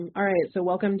All right, so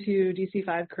welcome to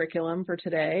DC5 curriculum for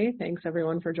today. Thanks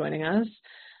everyone for joining us.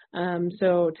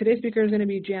 So today's speaker is going to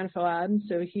be Jan Foad.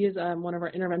 So he is one of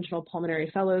our interventional pulmonary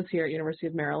fellows here at University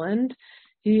of Maryland.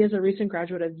 He is a recent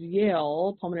graduate of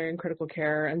Yale Pulmonary and Critical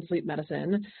Care and Sleep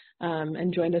Medicine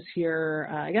and joined us here,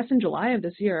 I guess in July of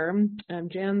this year.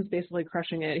 Jan's basically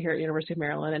crushing it here at University of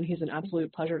Maryland, and he's an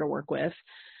absolute pleasure to work with.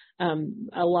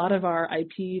 A lot of our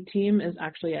IP team is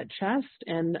actually at CHEST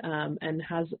and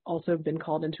has also been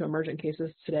called into emergent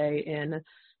cases today in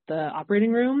the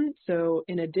operating room. So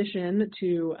in addition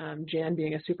to Jan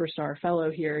being a superstar fellow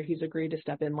here, he's agreed to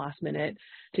step in last minute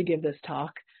to give this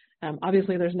talk.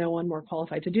 Obviously, there's no one more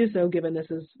qualified to do so, given this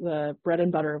is the bread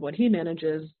and butter of what he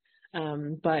manages,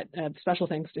 but special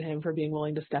thanks to him for being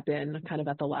willing to step in kind of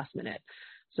at the last minute.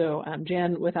 So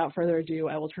Jan, without further ado,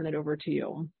 I will turn it over to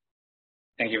you.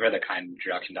 Thank you for the kind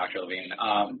introduction, Dr. Levine.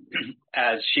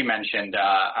 As she mentioned,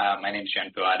 my name is Jan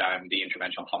Foad. I'm the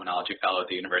Interventional Pulmonology Fellow at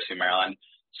the University of Maryland.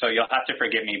 So you'll have to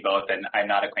forgive me both, and I'm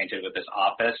not acquainted with this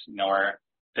office nor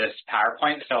this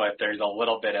PowerPoint. So if there's a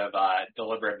little bit of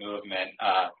deliberate movement,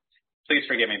 please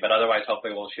forgive me. But otherwise,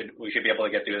 hopefully we should be able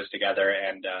to get through this together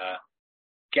and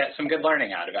get some good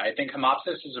learning out of it. I think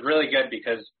hemoptysis is really good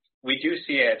because we do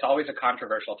see it. It's always a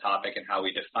controversial topic in how we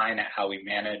define it, how we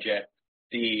manage it.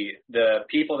 The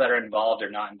people that are involved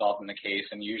are not involved in the case,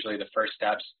 and usually the first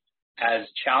steps, as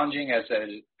challenging as it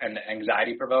is and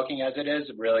anxiety-provoking as it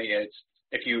is, really it's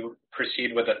if you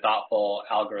proceed with a thoughtful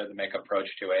algorithmic approach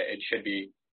to it, it should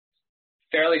be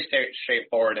fairly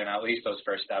straightforward in at least those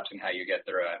first steps and how you get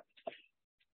through it.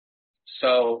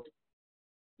 So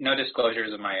no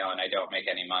disclosures of my own. I don't make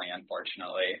any money,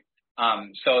 unfortunately.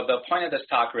 So the point of this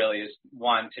talk really is,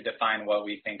 one, to define what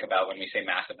we think about when we say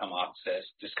massive hemoptysis,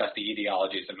 discuss the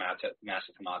etiologies of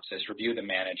massive hemoptysis, review the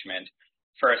management,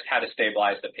 first, how to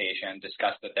stabilize the patient,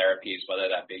 discuss the therapies, whether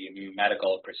that be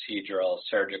medical, procedural,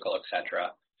 surgical, etc.,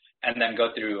 and then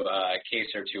go through a case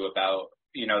or two about,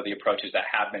 the approaches that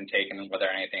have been taken and whether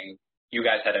anything you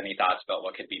guys had any thoughts about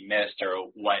what could be missed or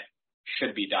what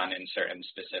should be done in certain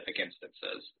specific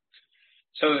instances.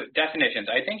 So definitions,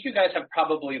 I think you guys have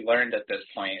probably learned at this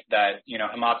point that,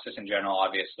 hemoptysis in general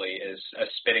obviously is a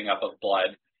spitting up of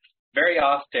blood. Very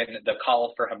often the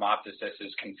call for hemoptysis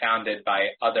is confounded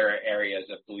by other areas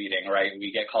of bleeding, right?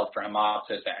 We get called for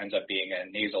hemoptysis that ends up being a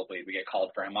nasal bleed. We get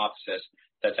called for hemoptysis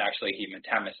that's actually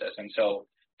hemetemesis. And so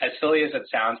as silly as it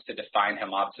sounds to define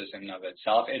hemoptysis in and of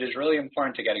itself, it is really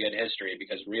important to get a good history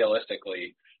because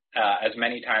realistically, as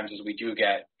many times as we do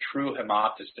get true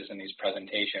hemoptysis in these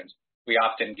presentations, we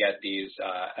often get these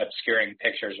obscuring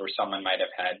pictures where someone might have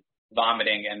had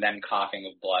vomiting and then coughing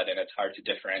of blood, and it's hard to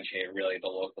differentiate really the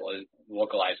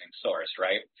localizing source,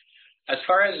 right? As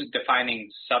far as defining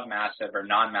submassive or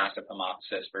non-massive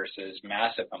hemoptysis versus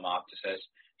massive hemoptysis,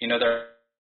 there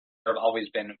have always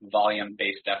been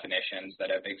volume-based definitions that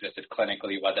have existed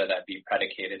clinically, whether that be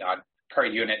predicated on per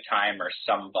unit time or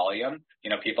some volume.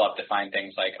 People have defined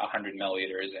things like 100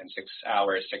 milliliters in 6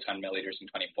 hours, 600 milliliters in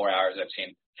 24 hours. I've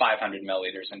seen 500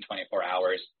 milliliters in 24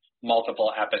 hours,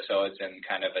 multiple episodes in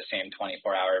kind of a same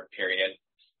 24-hour period.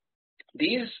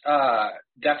 These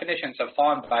definitions have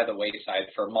fallen by the wayside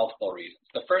for multiple reasons.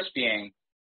 The first being,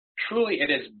 truly it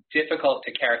is difficult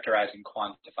to characterize and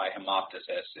quantify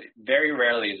hemoptysis. Very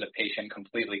rarely is a patient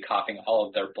completely coughing all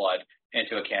of their blood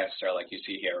into a canister like you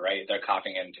see here, right? They're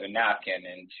coughing into a napkin,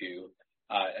 into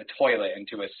a toilet,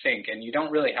 into a sink, and you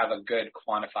don't really have a good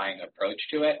quantifying approach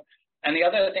to it. And the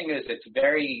other thing is it's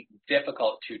very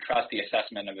difficult to trust the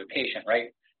assessment of a patient,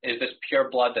 right? Is this pure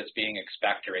blood that's being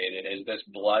expectorated? Is this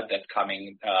blood that's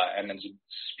coming and then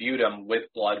sputum with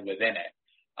blood within it?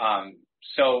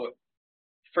 So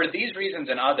for these reasons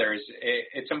and others,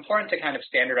 it's important to kind of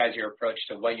standardize your approach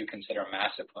to what you consider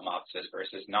massive hemoptysis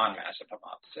versus non-massive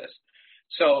hemoptysis.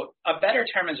 So a better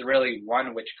term is really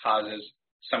one which causes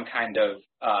some kind of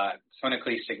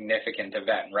clinically significant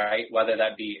event, right? Whether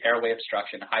that be airway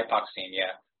obstruction,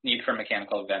 hypoxemia, need for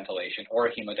mechanical ventilation, or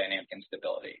hemodynamic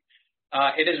instability.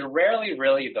 It is rarely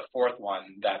really the fourth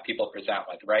one that people present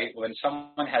with, right? When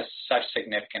someone has such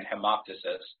significant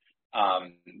hemoptysis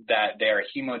that they are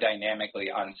hemodynamically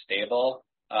unstable,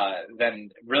 then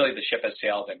really the ship has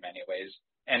sailed in many ways.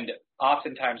 And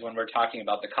oftentimes when we're talking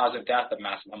about the cause of death of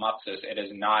massive hemoptysis, it is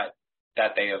not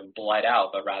that they have bled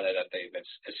out, but rather that they've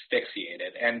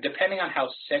asphyxiated. And depending on how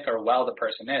sick or well the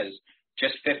person is,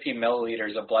 just 50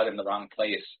 milliliters of blood in the wrong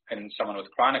place in someone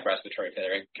with chronic respiratory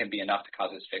failure can be enough to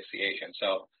cause asphyxiation.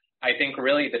 So I think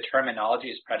really the terminology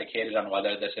is predicated on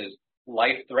whether this is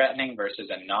life-threatening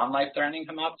versus a non-life-threatening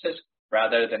hemoptysis,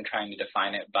 rather than trying to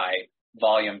define it by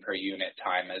volume per unit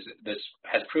time, as this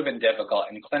has proven difficult,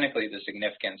 and clinically the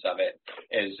significance of it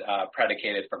is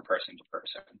predicated from person to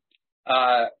person.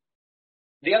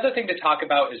 The other thing to talk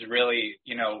about is really,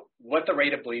 what the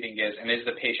rate of bleeding is, and is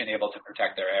the patient able to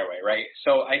protect their airway, right?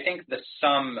 So I think the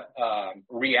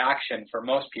reaction for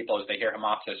most people as they hear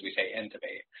hemoptysis, we say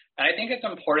intubate. And I think it's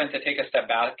important to take a step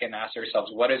back and ask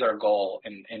ourselves, what is our goal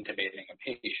in intubating a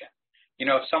patient?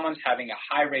 If someone's having a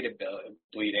high rate of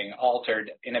bleeding,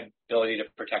 altered inability to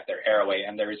protect their airway,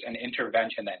 and there's an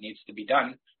intervention that needs to be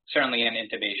done, certainly an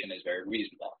intubation is very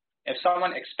reasonable. If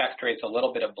someone expectorates a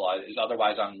little bit of blood, is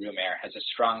otherwise on room air, has a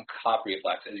strong cough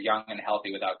reflex, is young and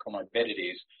healthy without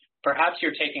comorbidities, perhaps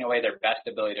you're taking away their best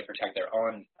ability to protect their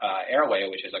own airway,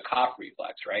 which is a cough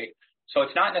reflex, right? So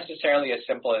it's not necessarily as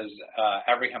simple as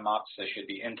every hemoptysis should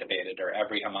be intubated or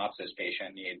every hemoptysis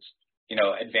patient needs,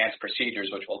 advanced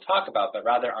procedures, which we'll talk about, but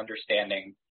rather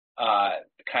understanding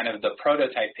kind of the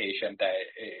prototype patient that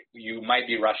you might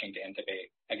be rushing to intubate.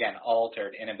 Again,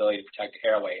 altered inability to protect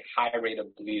airway, high rate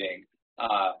of bleeding,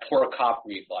 poor cough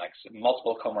reflex,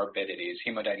 multiple comorbidities,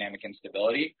 hemodynamic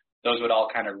instability. Those would all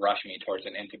kind of rush me towards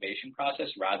an intubation process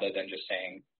rather than just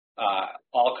saying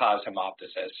all-cause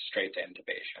hemoptysis straight to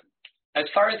intubation. As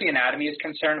far as the anatomy is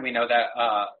concerned, we know that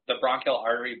the bronchial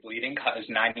artery bleeding is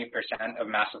 90% of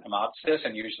massive hemoptysis,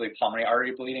 and usually pulmonary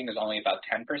artery bleeding is only about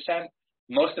 10%.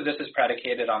 Most of this is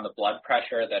predicated on the blood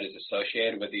pressure that is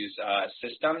associated with these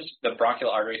systems. The bronchial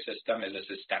artery system is a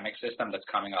systemic system that's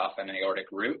coming off an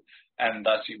aortic root, and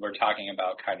thus we're talking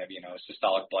about kind of,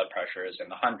 systolic blood pressures in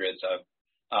the hundreds of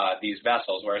these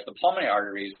vessels, whereas the pulmonary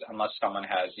arteries, unless someone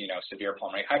has, severe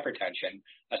pulmonary hypertension,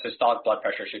 a systolic blood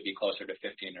pressure should be closer to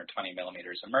 15 or 20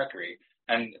 millimeters of mercury.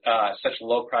 And such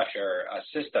low pressure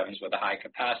systems with a high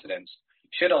capacitance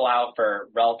should allow for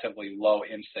relatively low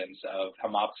incidence of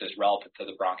hemoptysis relative to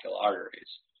the bronchial arteries.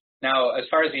 Now, as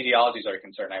far as etiologies are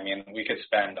concerned, we could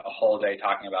spend a whole day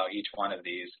talking about each one of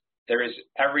these. There is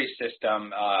every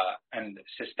system and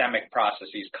systemic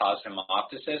processes cause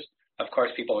hemoptysis. Of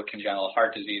course, people with congenital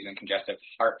heart disease and congestive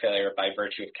heart failure by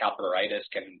virtue of capillaritis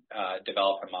can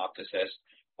develop hemoptysis,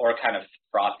 or kind of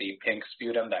frothy pink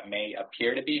sputum that may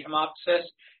appear to be hemoptysis.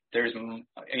 There's,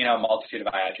 a multitude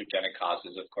of iatrogenic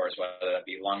causes, of course, whether that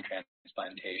be lung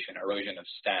transplantation, erosion of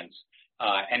stents,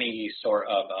 any sort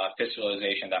of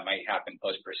fistulization that might happen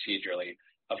post-procedurally.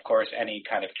 Of course, any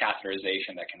kind of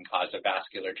catheterization that can cause a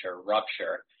vasculature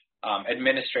rupture.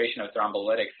 Administration of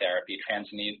thrombolytic therapy,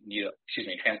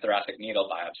 transthoracic needle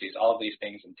biopsies, all of these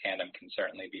things in tandem can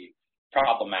certainly be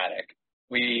problematic.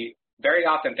 We very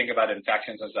often think about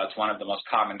infections as that's one of the most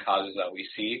common causes that we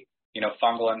see.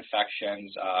 Fungal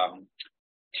infections,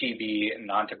 TB,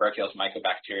 non-tuberculous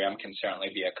mycobacterium can certainly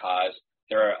be a cause.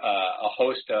 There are a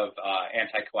host of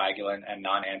anticoagulant and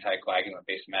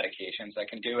non-anticoagulant-based medications that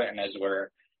can do it, and as we're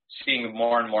seeing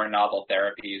more and more novel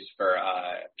therapies for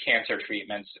cancer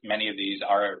treatments, many of these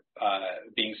are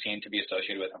being seen to be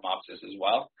associated with hemoptysis as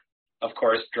well. Of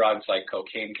course, drugs like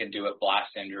cocaine can do it,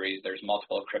 blast injuries. There's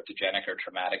multiple cryptogenic or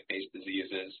traumatic-based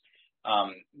diseases.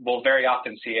 We'll very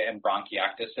often see it in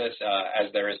bronchiectasis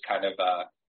as there is kind of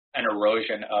an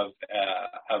erosion of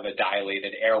a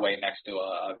dilated airway next to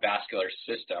a vascular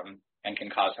system and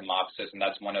can cause hemoptysis, and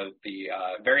that's one of the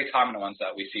very common ones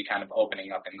that we see kind of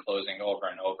opening up and closing over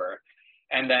and over.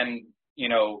 And then,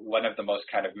 one of the most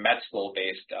kind of med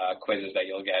school-based quizzes that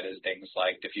you'll get is things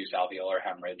like diffuse alveolar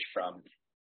hemorrhage from,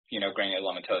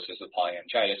 granulomatosis with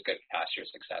polyangiitis, good pastures,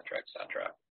 et cetera, et cetera.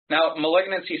 Now,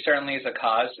 malignancy certainly is a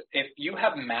cause. If you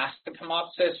have massive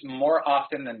hemoptysis, more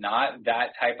often than not,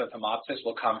 that type of hemoptysis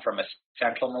will come from a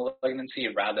central malignancy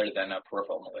rather than a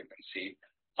peripheral malignancy.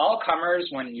 All comers,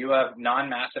 when you have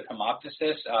non-massive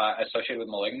hemoptysis associated with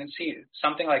malignancy,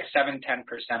 something like 7-10%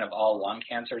 of all lung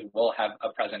cancers will have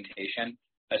a presentation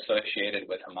associated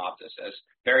with hemoptysis.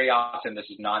 Very often, this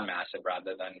is non-massive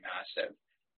rather than massive.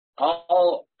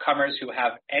 All comers who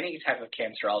have any type of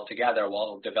cancer altogether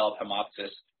will develop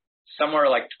hemoptysis somewhere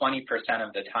like 20%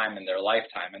 of the time in their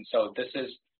lifetime. And so this is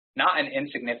not an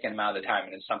insignificant amount of the time,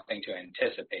 and it's something to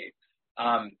anticipate.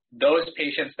 Those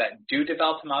patients that do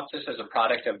develop hemoptysis as a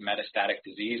product of metastatic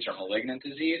disease or malignant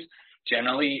disease,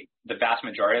 generally the vast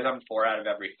majority of them, 4 out of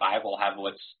every 5, will have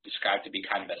what's described to be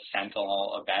kind of a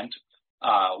sentinel event,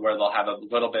 where they'll have a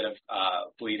little bit of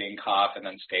bleeding, cough, and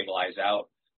then stabilize out.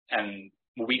 And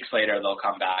weeks later, they'll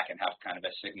come back and have kind of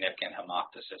a significant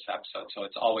hemoptysis episode. So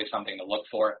it's always something to look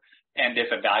for. And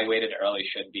if evaluated early,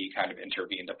 should be kind of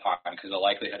intervened upon, because the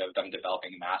likelihood of them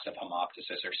developing massive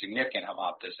hemoptysis or significant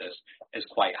hemoptysis is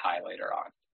quite high later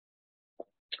on.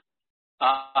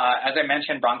 As I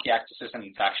mentioned, bronchiectasis and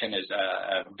infection is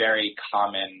a very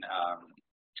common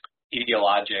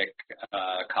etiologic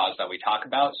cause that we talk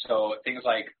about. So things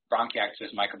like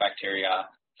bronchiectasis, mycobacteria,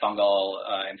 fungal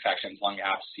infections, lung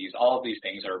abscesses, all of these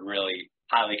things are really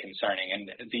highly concerning.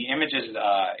 And the images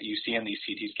you see in these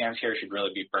CT scans here should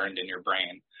really be burned in your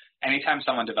brain. Anytime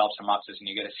someone develops hemoptysis and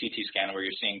you get a CT scan where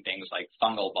you're seeing things like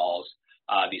fungal balls,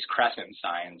 these crescent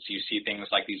signs, you see things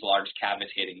like these large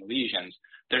cavitating lesions,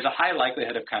 there's a high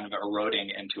likelihood of kind of eroding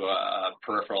into a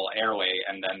peripheral airway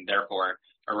and then therefore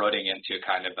eroding into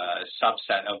kind of a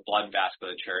subset of blood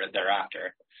vasculature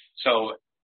thereafter. So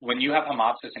when you have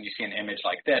hemoptysis and you see an image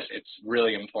like this, it's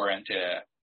really important to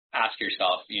ask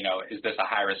yourself, is this a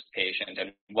high-risk patient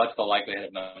and what's the likelihood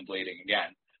of them bleeding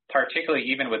again? Particularly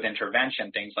even with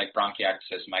intervention, things like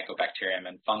bronchiectasis, mycobacterium,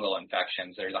 and fungal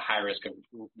infections, there's a high risk of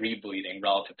rebleeding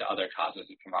relative to other causes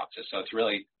of hemoptysis. So it's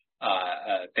really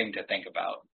a thing to think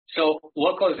about. So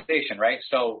localization, right?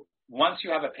 So once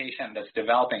you have a patient that's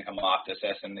developing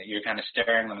hemoptysis and you're kind of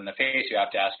staring them in the face, you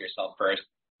have to ask yourself first,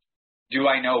 do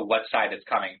I know what side it's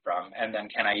coming from? And then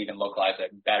can I even localize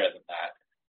it better than that?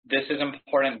 This is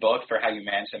important both for how you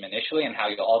manage them initially and how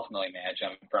you ultimately manage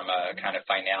them from a kind of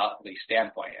finality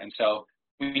standpoint. And so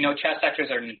we know chest x-rays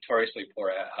are notoriously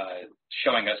poor at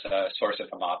showing us a source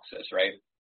of hemoptysis, right?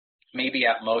 Maybe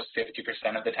at most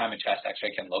 50% of the time a chest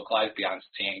x-ray can localize beyond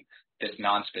seeing this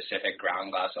non-specific ground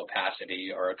glass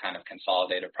opacity or kind of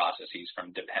consolidated processes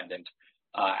from dependent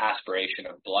aspiration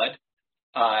of blood.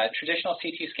 Traditional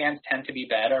CT scans tend to be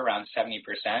better, around 70%.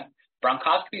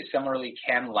 Bronchoscopy similarly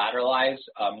can lateralize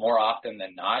more often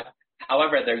than not.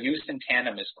 However, their use in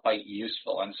tandem is quite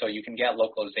useful, and so you can get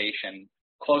localization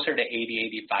closer to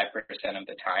 80-85% of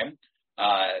the time.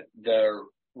 The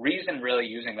reason really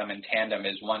using them in tandem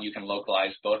is, one, you can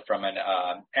localize both from an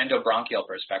endobronchial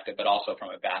perspective, but also from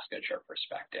a vasculature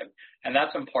perspective. And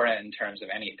that's important in terms of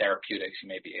any therapeutics you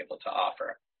may be able to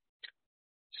offer.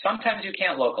 Sometimes you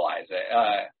can't localize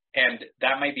it. And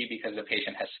that might be because the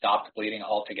patient has stopped bleeding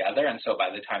altogether. And so by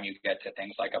the time you get to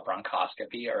things like a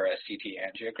bronchoscopy or a CT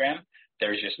angiogram,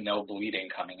 there's just no bleeding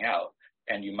coming out.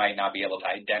 And you might not be able to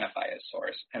identify a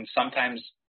source. And sometimes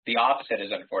the opposite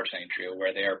is unfortunately true,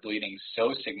 where they are bleeding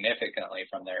so significantly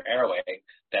from their airway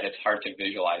that it's hard to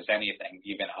visualize anything,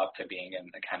 even up to being in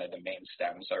the kind of the main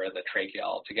stems or the trachea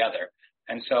altogether.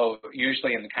 And so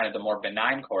usually in the kind of the more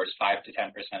benign course, 5 to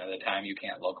 10% of the time, you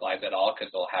can't localize at all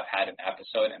because they'll have had an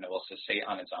episode and it will cessate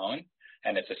on its own.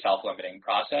 And it's a self-limiting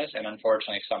process. And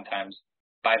unfortunately, sometimes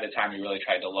by the time you really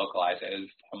try to localize it, if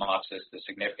hemoptysis is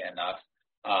significant enough,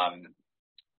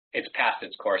 it's past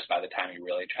its course by the time you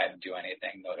really try to do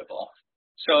anything notable.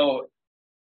 So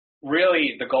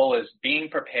really the goal is being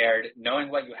prepared, knowing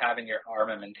what you have in your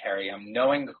armamentarium,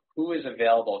 knowing who is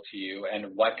available to you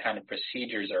and what kind of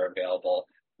procedures are available,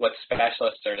 what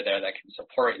specialists are there that can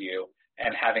support you,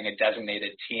 and having a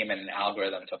designated team and an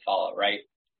algorithm to follow, right?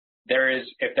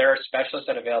 If there are specialists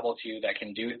that are available to you that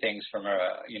can do things from an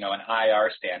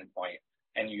IR standpoint,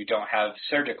 and you don't have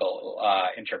surgical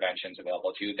interventions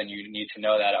available to you, then you need to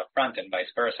know that up front and vice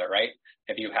versa, right?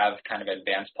 If you have kind of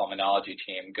advanced pulmonology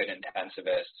team, good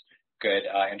intensivists, good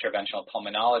interventional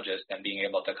pulmonologists, then being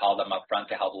able to call them up front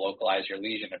to help localize your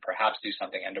lesion and perhaps do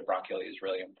something endobronchially is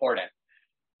really important.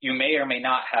 You may or may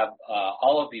not have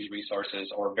all of these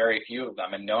resources or very few of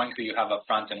them, and knowing who you have up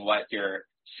front and what your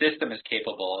system is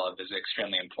capable of is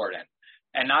extremely important.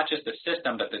 And not just the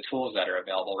system, but the tools that are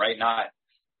available, right? Not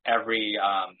every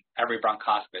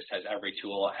bronchoscopist has every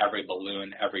tool, every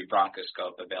balloon, every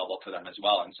bronchoscope available to them as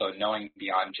well. And so knowing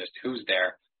beyond just who's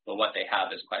there, but what they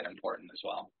have is quite important as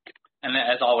well. And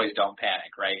as always, don't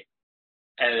panic, right?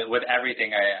 And with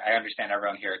everything, I understand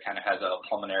everyone here kind of has a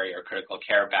pulmonary or critical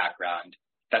care background.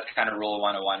 That's kind of rule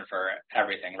 101 for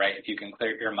everything, right? If you can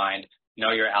clear your mind,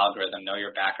 know your algorithm, know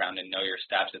your background, and know your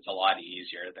steps, it's a lot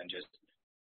easier than just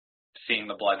seeing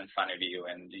the blood in front of you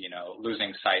and,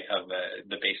 losing sight of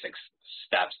the basic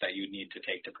steps that you need to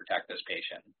take to protect this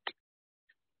patient.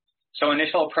 So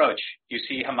initial approach, you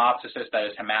see hemoptysis that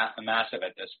is massive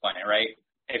at this point, right?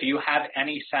 If you have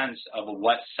any sense of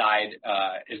what side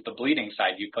is the bleeding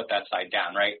side, you put that side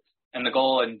down, right? And the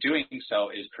goal in doing so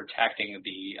is protecting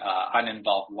the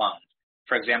uninvolved lung.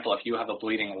 For example, if you have a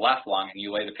bleeding left lung and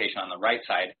you lay the patient on the right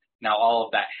side, now all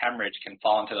of that hemorrhage can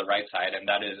fall into the right side, and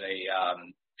that is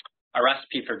a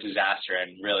recipe for disaster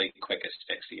and really quick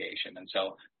asphyxiation. And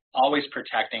so always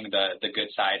protecting the good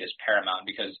side is paramount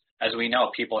because, as we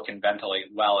know, people can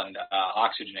ventilate well and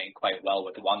oxygenate quite well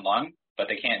with one lung, but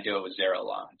they can't do it with 0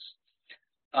 lungs.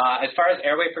 As far as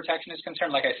airway protection is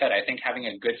concerned, like I said, I think having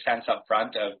a good sense up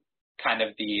front of kind of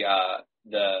the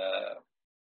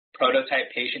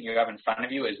prototype patient you have in front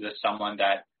of you, is this someone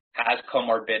that has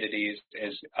comorbidities,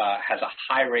 has a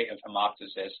high rate of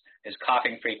hemoptysis, is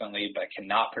coughing frequently but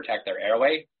cannot protect their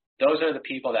airway, those are the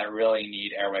people that really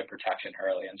need airway protection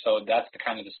early. And so that's the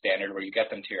kind of the standard where you get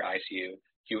them to your ICU,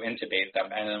 you intubate them,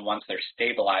 and then once they're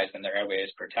stabilized and their airway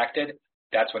is protected,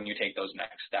 that's when you take those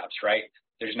next steps, right?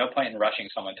 There's no point in rushing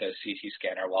someone to a CT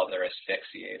scanner while they're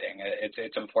asphyxiating.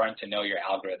 It's important to know your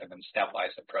algorithm and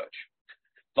stepwise approach.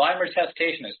 Volume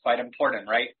resuscitation is quite important,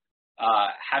 right?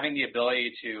 Having the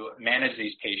ability to manage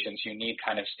these patients, you need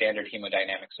kind of standard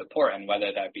hemodynamic support, and whether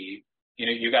that be,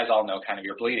 you guys all know kind of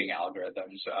your bleeding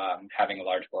algorithms, having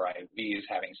large bore IVs,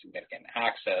 having significant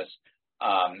access,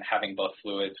 having both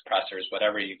fluids, pressors,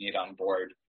 whatever you need on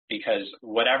board, because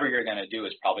whatever you're going to do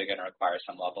is probably going to require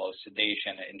some level of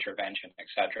sedation, intervention, et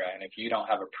cetera. And if you don't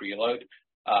have a preload,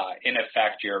 in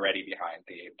effect, you're already behind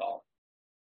the 8 ball.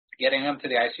 Getting them to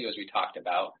the ICU, as we talked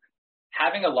about,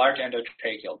 having a large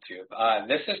endotracheal tube.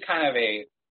 This is kind of a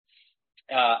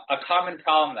common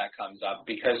problem that comes up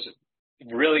because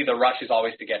really the rush is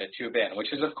always to get a tube in,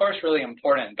 which is, of course, really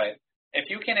important. But if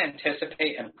you can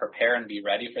anticipate and prepare and be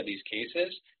ready for these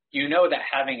cases, you know that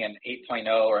having an 8.0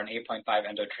 or an 8.5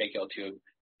 endotracheal tube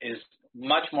is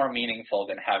much more meaningful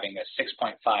than having a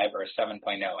 6.5 or a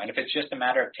 7.0. And if it's just a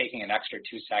matter of taking an extra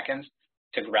 2 seconds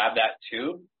to grab that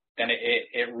tube, then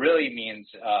it really means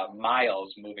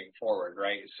miles moving forward,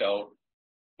 right? So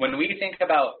when we think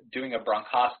about doing a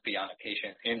bronchoscopy on a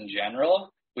patient in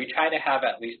general, we try to have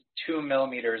at least 2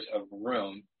 millimeters of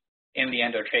room in the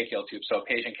endotracheal tube so a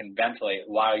patient can ventilate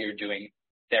while you're doing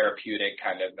therapeutic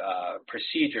kind of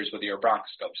procedures with your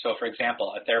bronchoscope. So, for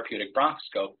example, a therapeutic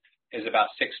bronchoscope is about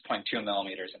 6.2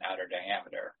 millimeters in outer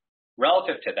diameter.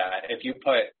 Relative to that, if you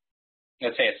put,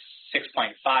 let's say, a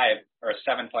 6.5 or a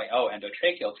 7.0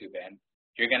 endotracheal tube in,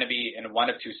 you're going to be in one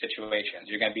of 2 situations.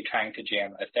 You're going to be trying to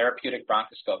jam a therapeutic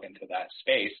bronchoscope into that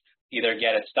space, either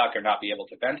get it stuck or not be able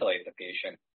to ventilate the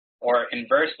patient, or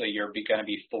inversely, you're going to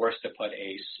be forced to put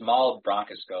a small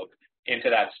bronchoscope into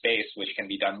that space, which can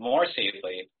be done more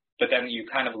safely, but then you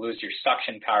kind of lose your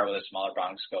suction power with a smaller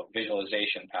bronchoscope,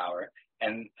 visualization power,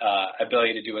 and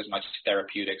ability to do as much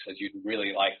therapeutics as you'd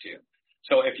really like to.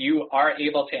 So if you are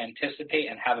able to anticipate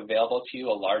and have available to you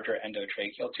a larger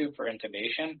endotracheal tube for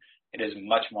intubation, it is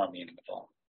much more meaningful.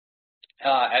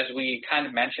 As we kind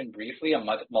of mentioned briefly, a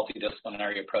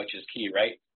multidisciplinary approach is key,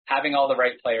 right? Having all the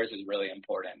right players is really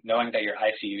important. Knowing that your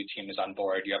ICU team is on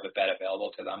board, you have a bed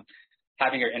available to them.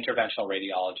 Having your interventional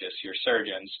radiologists, your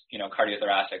surgeons,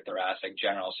 cardiothoracic, thoracic,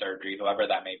 general surgery, whoever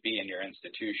that may be in your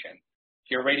institution.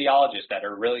 Your radiologists that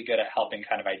are really good at helping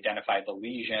kind of identify the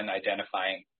lesion,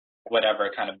 identifying whatever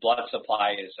kind of blood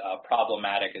supply is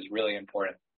problematic is really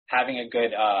important. Having a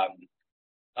good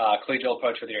collegial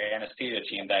approach with your anesthesia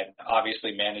team that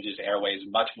obviously manages airways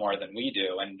much more than we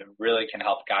do and really can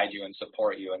help guide you and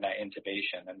support you in that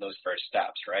intubation and those first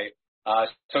steps, right?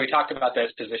 So we talked about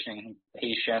this, positioning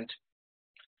patient.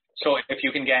 So if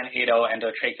you can get an 8.0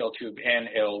 endotracheal tube in,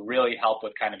 it'll really help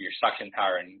with kind of your suction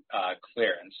power and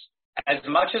clearance. As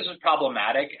much as it's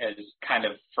problematic as kind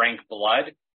of frank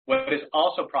blood, what is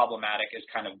also problematic is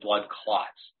kind of blood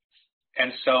clots.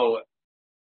 And so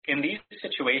in these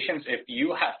situations, if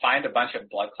you find a bunch of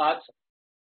blood clots,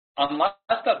 unless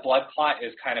the blood clot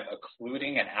is kind of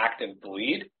occluding an active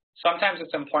bleed, sometimes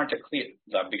it's important to clear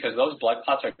them because those blood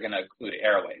clots are going to occlude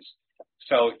airways.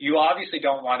 So you obviously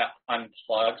don't want to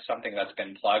unplug something that's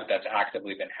been plugged that's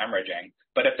actively been hemorrhaging.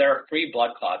 But if there are free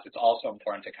blood clots, it's also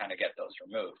important to kind of get those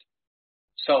removed.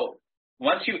 So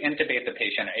once you intubate the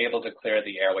patient, are able to clear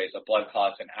the airways of blood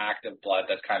clots and active blood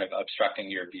that's kind of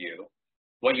obstructing your view,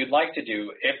 what you'd like to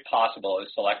do, if possible, is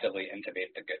selectively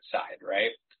intubate the good side,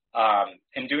 right?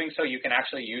 In doing so, you can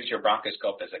actually use your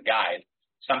bronchoscope as a guide.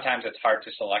 Sometimes it's hard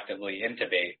to selectively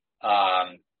intubate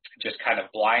just kind of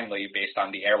blindly based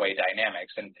on the airway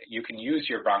dynamics, and you can use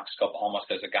your bronchoscope almost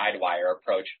as a guide wire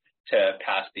approach to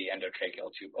pass the endotracheal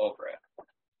tube over it.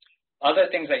 Other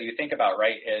things that you think about,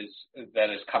 right, that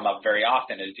has come up very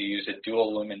often is do you use a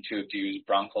dual lumen tube, do you use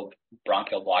bronchial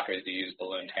blockers, do you use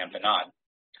balloon tamponade?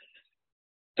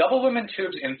 Double lumen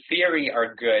tubes in theory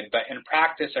are good, but in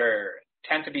practice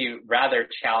tend to be rather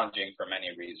challenging for many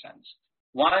reasons.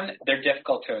 One, they're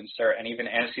difficult to insert, and even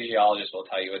anesthesiologists will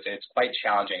tell you it's quite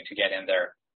challenging to get in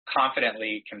there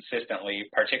confidently, consistently,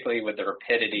 particularly with the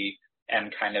rapidity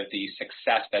and kind of the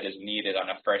success that is needed on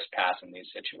a first pass in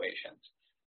these situations.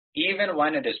 Even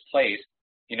when it is placed,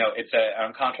 it's an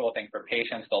uncomfortable thing for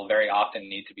patients. They'll very often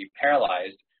need to be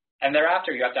paralyzed. And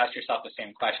thereafter, you have to ask yourself the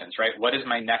same questions, right? What is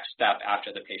my next step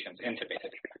after the patient's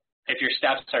intubated? If your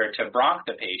steps are to bronch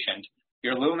the patient,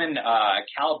 your lumen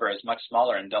caliber is much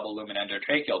smaller in double lumen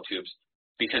endotracheal tubes.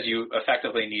 because you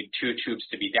effectively need two tubes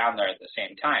to be down there at the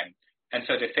same time. And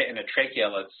so to fit in a trachea,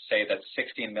 let's say that's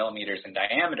 16 millimeters in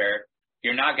diameter,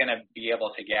 you're not going to be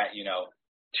able to get,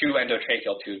 two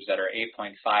endotracheal tubes that are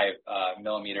 8.5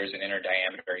 millimeters in inner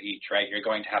diameter each, right? You're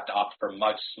going to have to opt for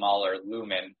much smaller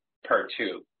lumen per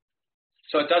tube.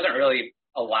 So it doesn't really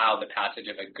allow the passage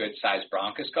of a good-sized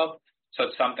bronchoscope, so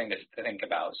it's something to think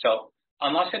about. So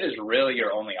unless it is really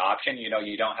your only option, you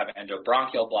don't have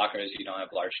endobronchial blockers, you don't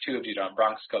have large tubes, you don't have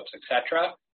bronchoscopes,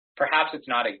 etc., perhaps it's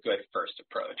not a good first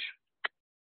approach.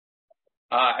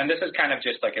 And this is kind of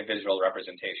just like a visual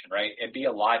representation, right? It'd be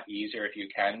a lot easier if you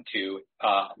can to,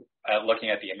 looking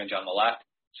at the image on the left,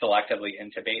 selectively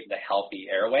intubate the healthy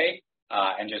airway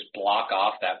and just block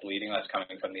off that bleeding that's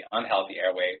coming from the unhealthy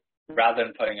airway, rather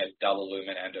than putting a double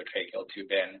lumen endotracheal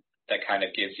tube in that kind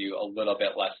of gives you a little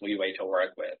bit less leeway to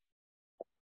work with.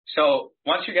 So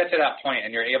once you get to that point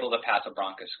and you're able to pass a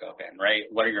bronchoscope in, right,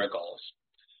 what are your goals?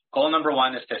 Goal number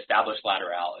one is to establish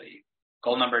laterality.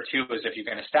 Goal number two is, if you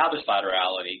can establish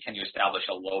laterality, can you establish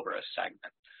a lobarous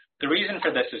segment? The reason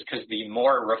for this is because the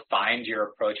more refined your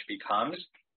approach becomes,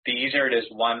 the easier it is,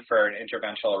 one, for an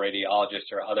interventional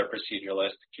radiologist or other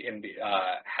proceduralist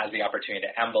has the opportunity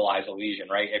to embolize a lesion,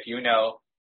 right? If you know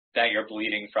that you're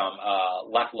bleeding from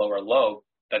left lower lobe,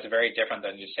 that's very different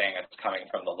than just saying it's coming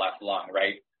from the left lung,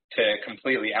 right? To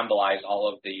completely embolize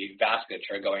all of the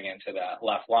vasculature going into the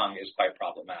left lung is quite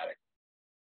problematic.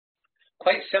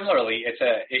 Quite similarly, it's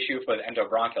an issue with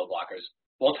endobronchial blockers.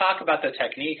 We'll talk about the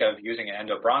technique of using an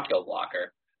endobronchial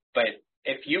blocker, but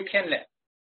if you can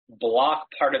block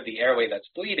part of the airway that's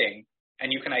bleeding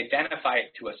and you can identify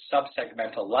it to a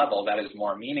subsegmental level that is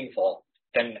more meaningful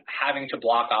than having to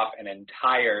block off an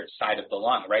entire side of the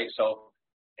lung, right? So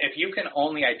if you can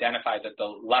only identify that the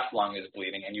left lung is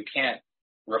bleeding and you can't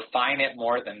refine it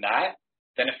more than that,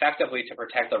 then effectively to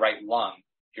protect the right lung,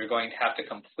 you're going to have to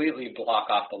completely block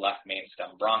off the left main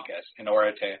stem bronchus in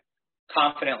order to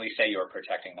confidently say you're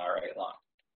protecting the right lung.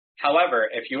 However,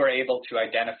 if you are able to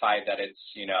identify that it's,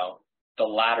 the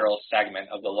lateral segment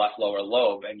of the left lower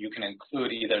lobe, and you can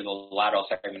include either the lateral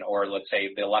segment or, let's say,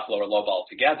 the left lower lobe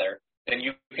altogether, then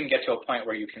you can get to a point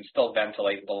where you can still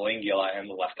ventilate the lingula and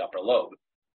the left upper lobe.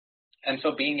 And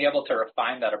so being able to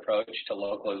refine that approach to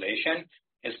localization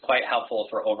is quite helpful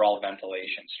for overall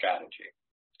ventilation strategy.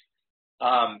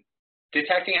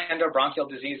 Detecting endobronchial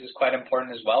disease is quite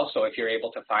important as well. So if you're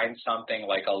able to find something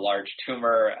like a large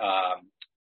tumor,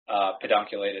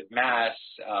 pedunculated mass,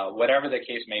 whatever the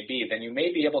case may be, then you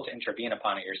may be able to intervene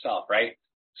upon it yourself, right?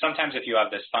 Sometimes if you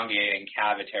have this fungating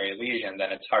cavitary lesion,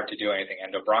 then it's hard to do anything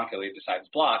endobronchially besides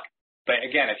block. But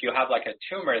again, if you have like a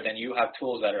tumor, then you have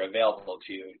tools that are available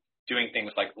to you, doing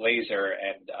things like laser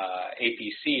and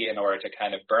APC in order to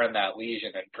kind of burn that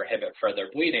lesion and prohibit further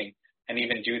bleeding, and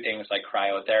even do things like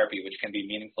cryotherapy, which can be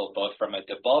meaningful both from a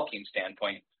debulking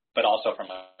standpoint, but also from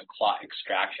a clot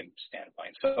extraction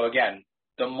standpoint. So again,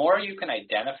 the more you can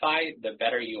identify, the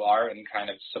better you are in kind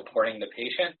of supporting the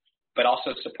patient, but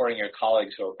also supporting your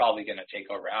colleagues who are probably going to take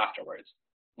over afterwards.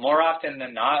 More often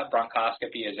than not,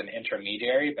 bronchoscopy is an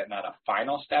intermediary, but not a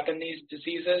final step in these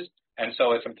diseases. And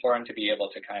so it's important to be able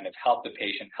to kind of help the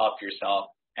patient, help yourself,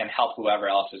 and help whoever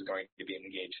else is going to be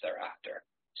engaged thereafter.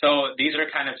 So these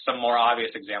are kind of some more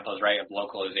obvious examples, right, of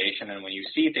localization. And when you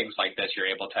see things like this,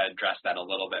 you're able to address that a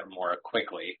little bit more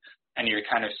quickly. And you're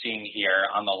kind of seeing here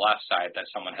on the left side that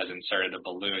someone has inserted a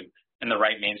balloon in the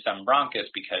right main stem bronchus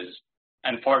because,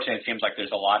 unfortunately, it seems like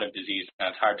there's a lot of disease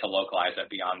and it's hard to localize it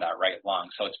beyond that right lung.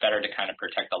 So it's better to kind of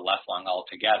protect the left lung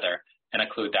altogether and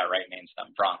include that right main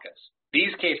stem bronchus.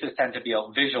 These cases tend to be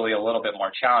visually a little bit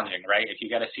more challenging, right? If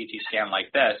you get a CT scan like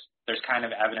this, there's kind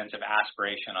of evidence of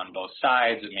aspiration on both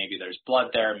sides, and maybe there's blood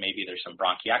there, maybe there's some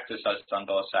bronchiectasis on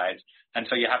both sides, and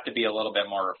so you have to be a little bit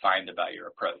more refined about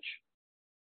your approach.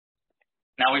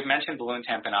 Now, we've mentioned balloon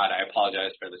tamponade. I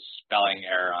apologize for the spelling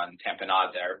error on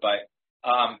tamponade there, but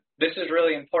this is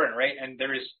really important, right? And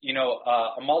there's,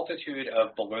 a multitude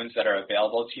of balloons that are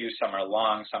available to you. Some are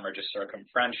long, some are just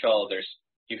circumferential.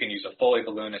 You can use a Foley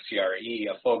balloon, a CRE,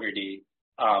 a Fogarty,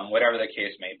 whatever the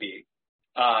case may be.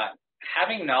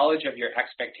 Having knowledge of your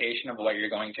expectation of what you're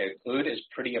going to include is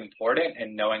pretty important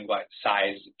in knowing what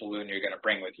size balloon you're going to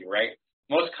bring with you, right?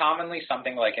 Most commonly,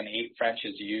 something like an 8 French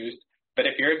is used, but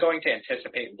if you're going to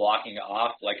anticipate blocking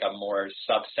off like a more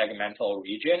subsegmental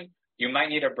region, you might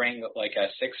need to bring like a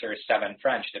 6 or 7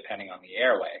 French, depending on the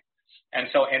airway. And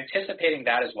so anticipating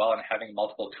that as well and having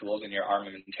multiple tools in your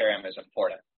armamentarium is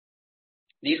important.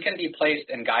 These can be placed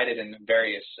and guided in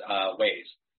various ways.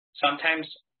 Sometimes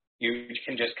you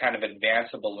can just kind of advance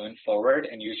a balloon forward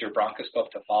and use your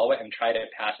bronchoscope to follow it and try to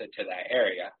pass it to that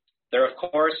area. There, of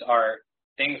course, are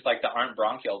things like the ARNT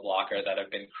bronchial blocker that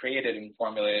have been created and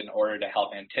formulated in order to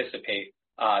help anticipate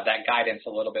that guidance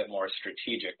a little bit more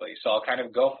strategically. So I'll kind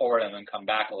of go forward and then come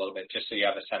back a little bit just so you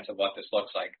have a sense of what this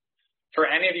looks like. For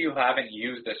any of you who haven't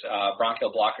used this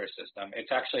bronchial blocker system,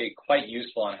 it's actually quite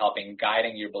useful in helping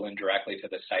guiding your balloon directly to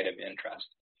the site of interest.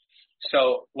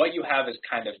 So what you have is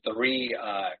kind of three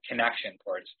connection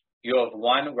ports. You have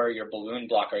one where your balloon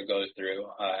blocker goes through.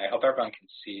 I hope everyone can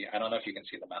see. I don't know if you can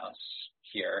see the mouse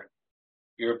here.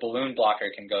 Your balloon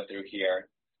blocker can go through here.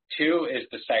 2 is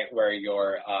the site where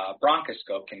your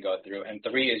bronchoscope can go through. And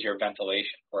 3 is your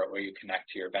ventilation port where you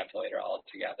connect to your ventilator all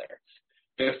together.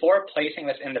 Before placing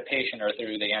this in the patient or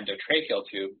through the endotracheal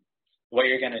tube, what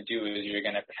you're going to do is you're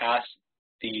going to pass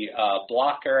the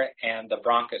blocker and the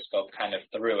bronchoscope kind of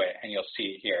through it, and you'll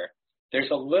see here. There's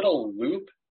a little loop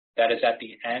that is at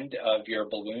the end of your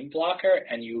balloon blocker,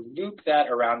 and you loop that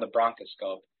around the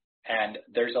bronchoscope. And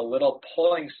there's a little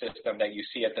pulling system that you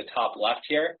see at the top left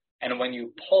here. And when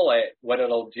you pull it, what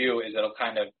it'll do is it'll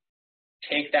kind of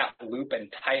take that loop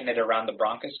and tighten it around the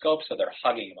bronchoscope so they're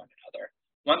hugging one another.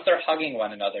 Once they're hugging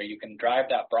one another, you can drive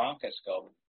that bronchoscope,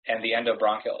 and the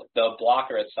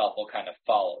blocker itself will kind of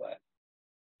follow it.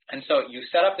 And so you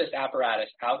set up this apparatus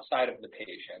outside of the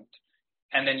patient,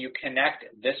 and then you connect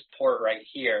this port right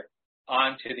here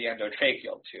onto the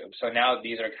endotracheal tube. So now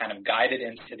these are kind of guided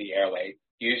into the airway.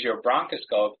 Use your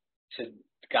bronchoscope to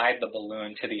guide the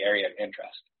balloon to the area of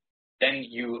interest. Then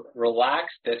you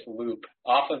relax this loop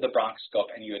off of the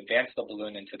bronchoscope, and you advance the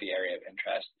balloon into the area of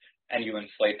interest, and you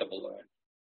inflate the balloon.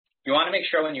 You want to make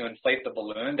sure when you inflate the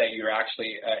balloon that you're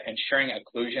actually ensuring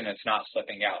occlusion, it's not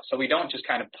slipping out. So we don't just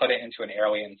kind of put it into an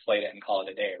airway, inflate it, and call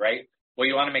it a day, right? What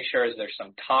you want to make sure is there's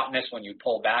some tautness when you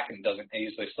pull back and it doesn't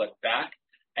easily slip back.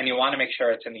 And you want to make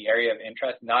sure it's in the area of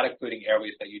interest, not occluding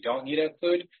airways that you don't need to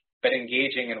occlude, but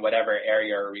engaging in whatever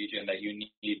area or region that you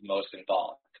need most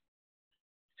involved.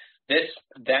 This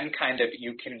then kind of,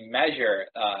 you can measure,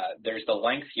 there's the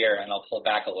length here, and I'll pull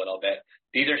back a little bit.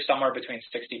 These are somewhere between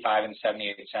 65 and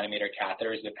 78 centimeter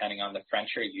catheters, depending on the French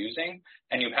you're using,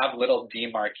 and you have little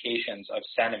demarcations of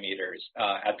centimeters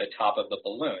at the top of the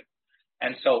balloon.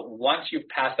 And so once you've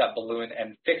passed that balloon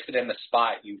and fixed it in the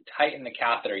spot, you tighten the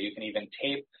catheter, you can even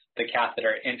tape the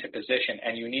catheter into position,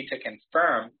 and you need to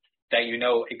confirm that you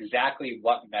know exactly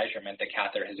what measurement the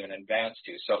catheter has been advanced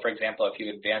to. So for example, if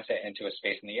you advance it into a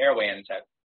space in the airway and it's at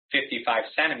 55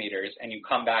 centimeters and you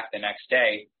come back the next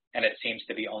day and it seems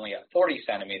to be only at 40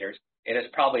 centimeters, it is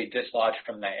probably dislodged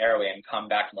from the airway and come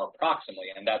back more proximally.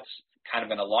 And that's kind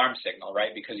of an alarm signal,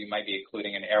 right? Because you might be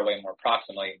occluding an airway more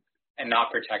proximally and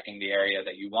not protecting the area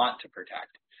that you want to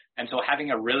protect. And so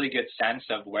having a really good sense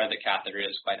of where the catheter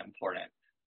is quite important.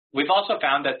 We've also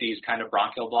found that these kind of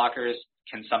bronchial blockers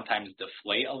can sometimes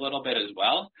deflate a little bit as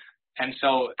well. And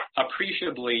so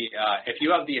appreciably, if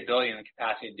you have the ability and the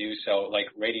capacity to do so, like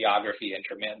radiography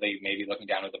intermittently, maybe looking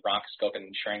down with the bronchoscope and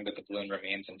ensuring that the balloon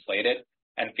remains inflated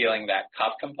and feeling that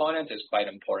cuff component is quite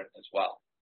important as well.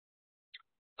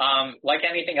 Like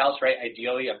anything else, right,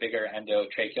 ideally a bigger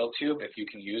endotracheal tube, if you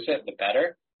can use it, the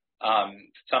better.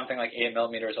 Something like 8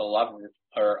 millimeters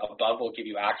or above will give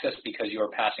you access because you are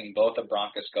passing both a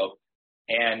bronchoscope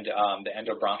and the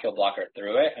endobronchial blocker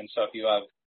through it. And so if you have,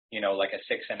 like a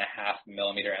 6.5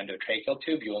 millimeter endotracheal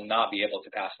tube, you will not be able to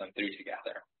pass them through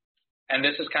together. And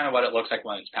this is kind of what it looks like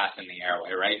when it's passed in the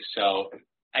airway, right? So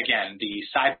again, the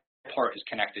side port is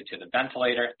connected to the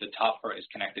ventilator. The top port is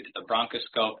connected to the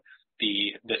bronchoscope.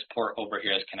 This port over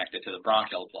here is connected to the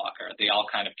bronchial blocker. They all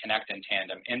kind of connect in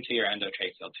tandem into your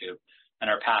endotracheal tube and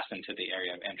are passed into the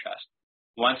area of interest.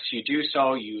 Once you do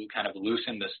so, you kind of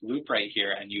loosen this loop right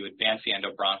here and you advance the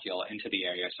endobronchial into the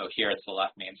area. So here it's the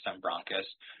left main stem bronchus.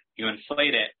 You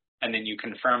inflate it, and then you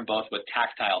confirm both with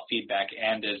tactile feedback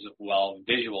and as well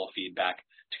visual feedback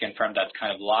to confirm that's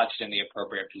kind of lodged in the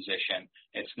appropriate position.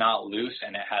 It's not loose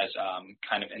and it has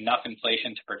kind of enough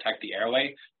inflation to protect the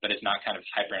airway, but it's not kind of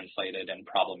hyperinflated and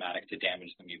problematic to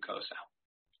damage the mucosa.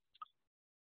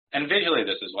 And visually,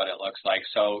 this is what it looks like.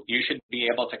 So you should be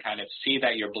able to kind of see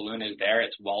that your balloon is there.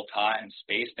 It's well taut and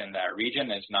spaced in that region.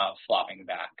 It's not flopping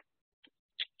back.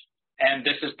 And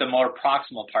this is the more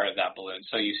proximal part of that balloon.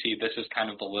 So you see this is kind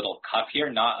of the little cuff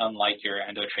here, not unlike your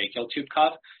endotracheal tube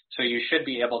cuff. So you should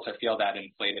be able to feel that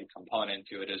inflated component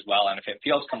to it as well. And if it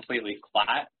feels completely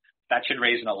flat, that should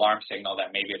raise an alarm signal that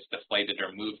maybe it's deflated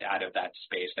or moved out of that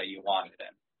space that you want it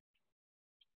in.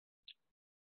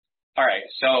 All right,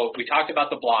 so we talked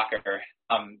about the blocker.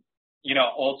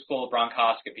 Old school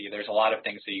bronchoscopy, there's a lot of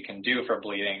things that you can do for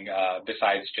bleeding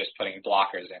besides just putting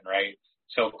blockers in, right?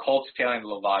 So cold saline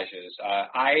lavages.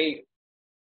 I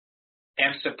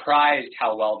am surprised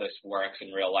how well this works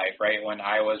in real life, right? When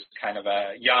I was kind of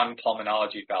a young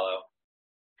pulmonology fellow,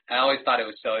 I always thought it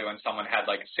was silly when someone had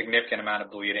like a significant amount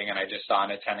of bleeding and I just saw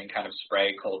an attending kind of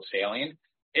spray cold saline.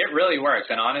 It really works.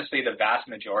 And honestly, the vast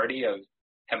majority of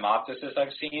hemoptysis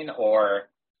I've seen, or,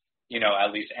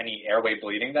 at least any airway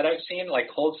bleeding that I've seen, like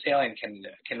cold saline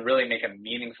can really make a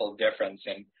meaningful difference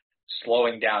in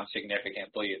slowing down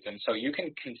significant bleeds. And so you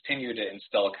can continue to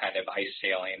instill kind of ice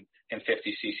saline in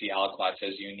 50 cc aliquots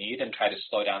as you need and try to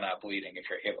slow down that bleeding if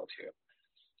you're able to.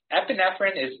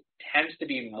 Epinephrine tends to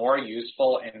be more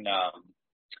useful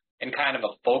in kind of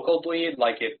a focal bleed,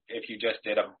 like if you just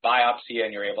did a biopsy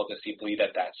and you're able to see bleed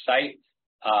at that site,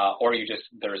 or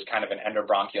there's kind of an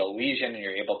endobronchial lesion and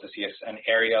you're able to see an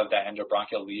area of that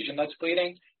endobronchial lesion that's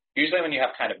bleeding. Usually when you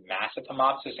have kind of massive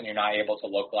hemoptysis and you're not able to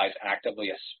localize actively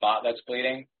a spot that's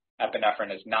bleeding,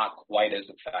 epinephrine is not quite as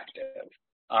effective.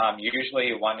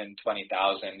 Usually 1 in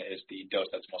 20,000 is the dose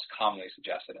that's most commonly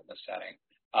suggested in this setting.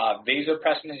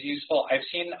 Vasopressin is useful. I've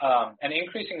seen an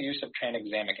increasing use of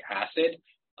tranexamic acid.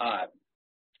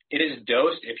 It is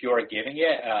dosed, if you are giving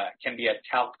it, can be a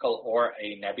topical or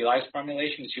a nebulized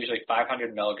formulation. It's usually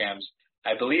 500 milligrams.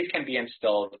 I believe can be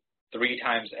instilled 3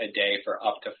 times a day for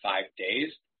up to 5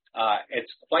 days.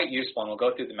 It's quite useful, and we'll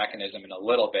go through the mechanism in a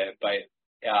little bit, but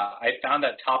I found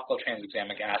that topical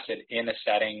tranexamic acid in a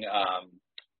setting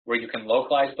where you can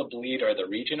localize the bleed or the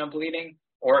region of bleeding,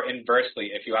 or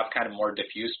inversely, if you have kind of more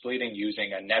diffuse bleeding,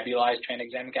 using a nebulized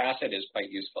tranexamic acid is quite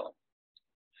useful.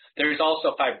 There's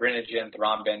also fibrinogen,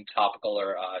 thrombin, topical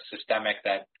or systemic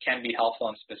that can be helpful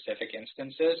in specific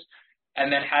instances.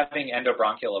 And then having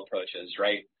endobronchial approaches,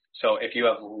 right? So if you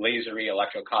have lasery,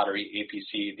 electrocautery,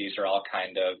 APC, these are all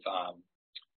kind of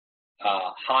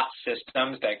hot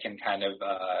systems that can kind of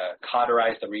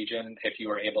cauterize the region if you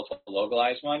are able to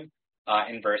localize one.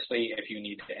 Inversely, if you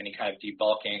need any kind of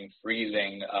debulking,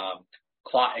 freezing,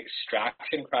 clot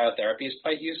extraction, cryotherapy is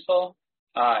quite useful.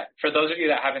 For those of you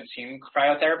that haven't seen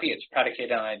cryotherapy, it's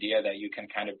predicated on the idea that you can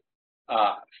kind of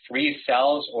freeze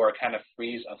cells or kind of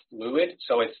freeze a fluid.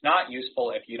 So it's not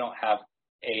useful if you don't have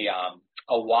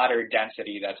a water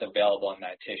density that's available in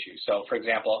that tissue. So, for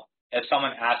example, if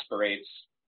someone aspirates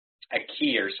a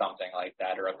key or something like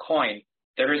that, or a coin,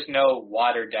 there is no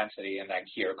water density in that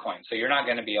key or coin. So you're not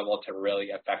going to be able to really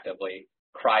effectively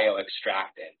cryo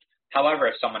extract it. However,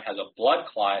 if someone has a blood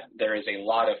clot, there is a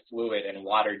lot of fluid and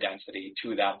water density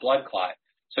to that blood clot.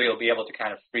 So you'll be able to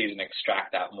kind of freeze and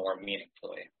extract that more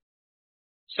meaningfully.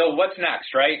 So what's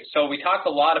next, right? So we talked a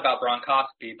lot about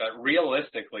bronchoscopy, but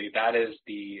realistically, that is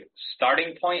the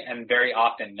starting point and very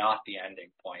often not the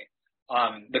ending point.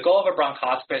 The goal of a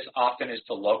bronchoscopist often is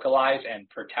to localize and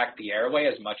protect the airway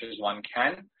as much as one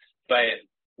can, but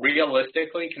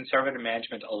realistically, conservative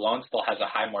management alone still has a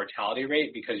high mortality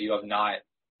rate because you have not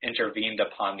intervened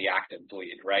upon the active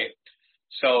bleed, right?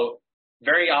 So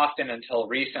very often until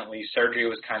recently, surgery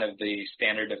was kind of the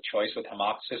standard of choice with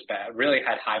hemoptysis, but it really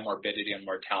had high morbidity and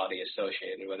mortality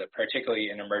associated with it, particularly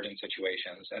in emergent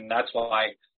situations. And that's why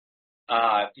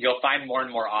you'll find more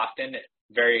and more often,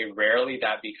 very rarely,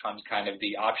 that becomes kind of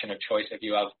the option of choice if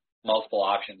you have multiple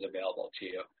options available to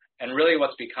you. And really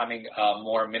what's becoming a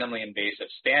more minimally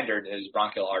invasive standard is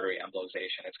bronchial artery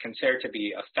embolization. It's considered to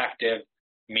be effective,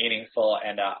 meaningful,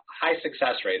 and a high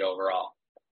success rate overall.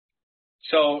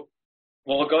 So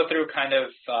we'll go through kind of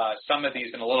some of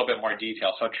these in a little bit more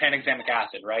detail. So tranexamic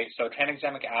acid, right? So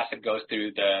tranexamic acid goes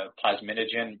through the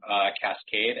plasminogen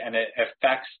cascade, and it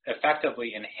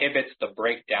effectively inhibits the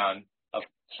breakdown of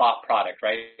clot product,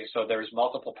 right? So there's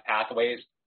multiple pathways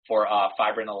for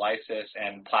fibrinolysis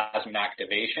and plasmin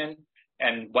activation.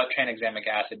 And what tranexamic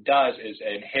acid does is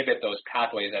inhibit those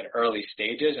pathways at early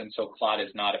stages, and so clot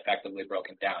is not effectively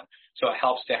broken down. So it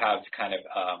helps to have kind of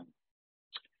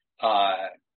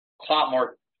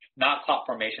not clot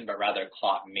formation, but rather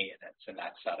clot maintenance in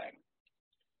that setting.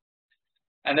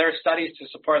 And there are studies to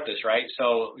support this, right?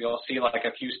 So you'll see like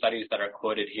a few studies that are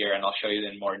quoted here, and I'll show you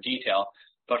in more detail.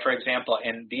 But for example,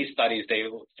 in these studies, they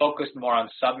focused more on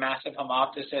submassive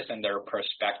hemoptysis in their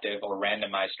prospective or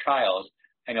randomized trials.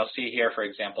 And you'll see here, for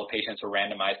example, patients were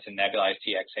randomized to nebulized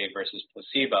TXA versus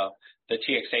placebo. The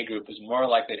TXA group was more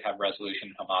likely to have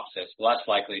resolution hemoptysis, less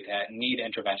likely to need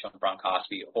interventional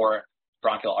bronchoscopy or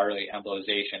bronchial artery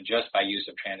embolization just by use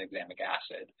of tranexamic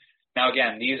acid. Now,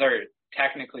 again, these are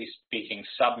technically speaking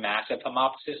submassive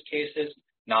hemoptysis cases,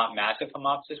 not massive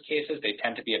hemoptysis cases. They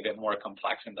tend to be a bit more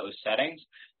complex in those settings,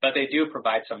 but they do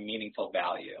provide some meaningful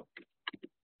value.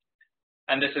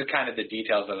 And this is kind of the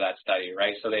details of that study,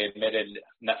 right? So they admitted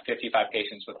 55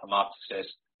 patients with hemoptysis.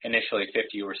 Initially,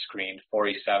 50 were screened,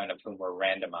 47 of whom were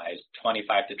randomized, 25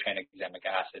 to tranexamic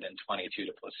acid and 22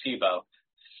 to placebo.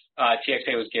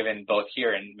 TXA was given both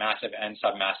here in massive and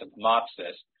submassive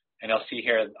hemoptysis. And you'll see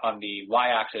here on the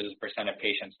y-axis, percent of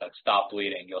patients that stop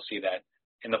bleeding. You'll see that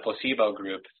in the placebo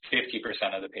group,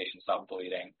 50% of the patients stopped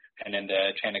bleeding. And in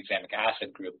the tranexamic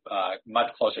acid group,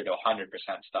 much closer to 100%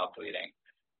 stopped bleeding.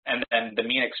 And then the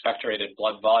mean expectorated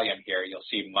blood volume here, you'll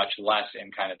see much less in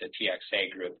kind of the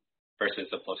TXA group versus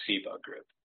the placebo group.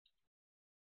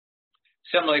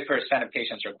 Similarly, percent of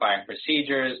patients requiring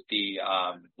procedures, the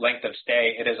length of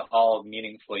stay, it is all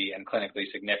meaningfully and clinically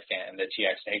significant in the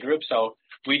TXA group. So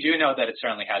we do know that it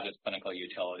certainly has its clinical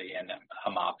utility in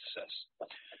hemoptysis.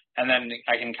 And then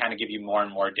I can kind of give you more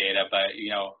and more data, but,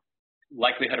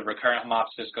 likelihood of recurrent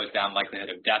hemoptysis goes down, likelihood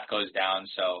of death goes down.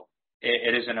 So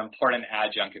it is an important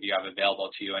adjunct if you have available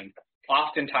to you. And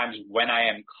oftentimes when I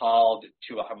am called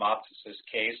to a hemoptysis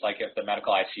case, like if the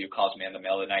medical ICU calls me in the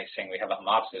middle of the night saying we have a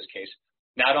hemoptysis case,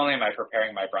 not only am I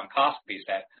preparing my bronchoscopy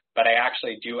set, but I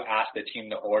actually do ask the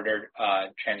team to order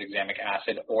tranexamic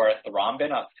acid or a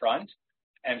thrombin up front.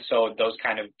 And so those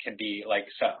kind of can be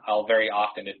so I'll very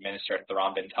often administer a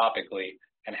thrombin topically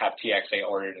and have TXA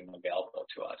ordered and available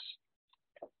to us.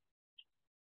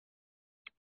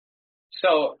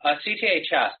 So CTA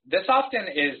chest, this often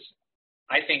is,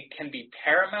 I think, can be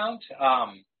paramount,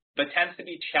 but tends to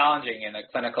be challenging in a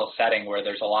clinical setting where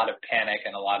there's a lot of panic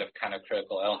and a lot of kind of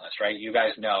critical illness, right? You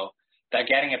guys know that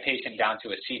getting a patient down to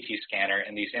a CT scanner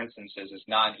in these instances is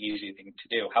not an easy thing to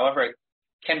do. However, it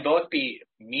can both be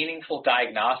meaningful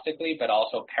diagnostically, but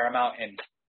also paramount in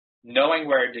knowing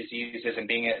where a disease is and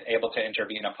being able to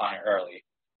intervene upon it early.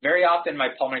 Very often in my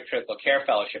pulmonary critical care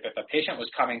fellowship, if a patient was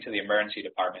coming to the emergency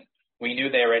department, we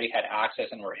knew they already had access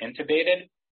and were intubated,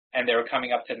 and they were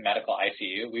coming up to the medical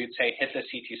ICU, we would say, hit the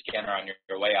CT scanner on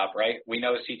your way up, right? We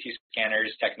know CT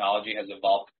scanners technology has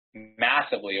evolved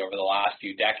massively over the last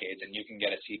few decades, and you can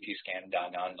get a CT scan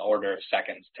done on the order of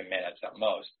seconds to minutes at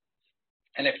most.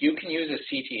 And if you can use a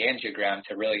CT angiogram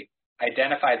to really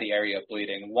identify the area of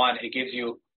bleeding, one, it gives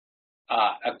you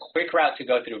a quick route to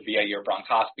go through via your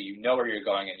bronchoscopy. You know where you're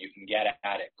going and you can get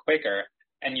at it quicker.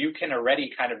 And you can already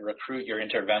kind of recruit your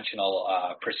interventional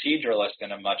proceduralist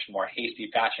in a much more hasty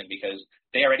fashion because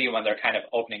they already, when they're kind of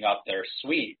opening up their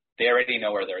suite, they already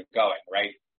know where they're going,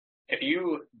 right? If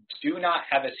you do not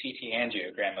have a CT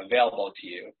angiogram available to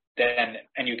you, then,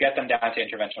 and you get them down to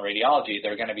interventional radiology,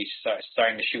 they're going to be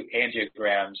starting to shoot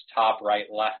angiograms, top, right,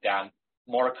 left, down,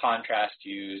 more contrast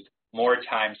used, more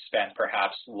time spent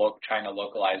perhaps trying to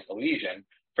localize the lesion,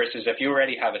 versus if you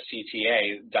already have a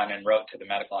CTA done en route to the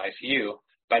medical ICU,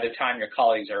 by the time your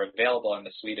colleagues are available and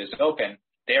the suite is open,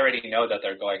 they already know that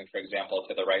they're going, for example,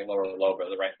 to the right lower lobe or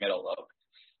the right middle lobe.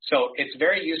 So it's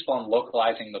very useful in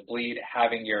localizing the bleed,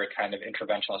 having your kind of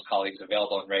interventionalist colleagues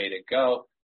available and ready to go,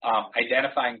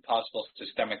 identifying possible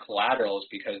systemic collaterals,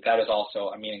 because that is also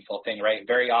a meaningful thing, right?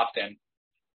 Very often,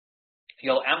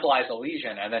 you'll embolize a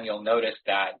lesion, and then you'll notice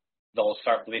that they'll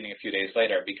start bleeding a few days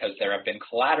later because there have been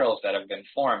collaterals that have been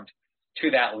formed to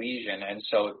that lesion, and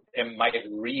so it might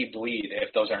re-bleed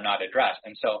if those are not addressed.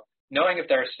 And so knowing if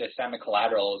there are systemic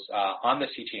collaterals on the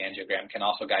CT angiogram can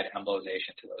also guide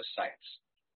embolization to those sites.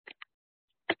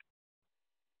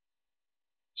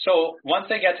 So once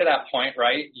they get to that point,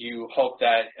 right, you hope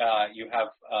that you have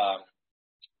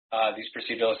these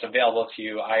proceduralists available to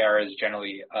you. IR is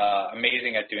generally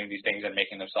amazing at doing these things and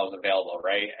making themselves available,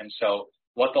 right? And so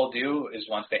what they'll do is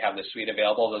once they have the suite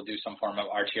available, they'll do some form of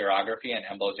arteriography and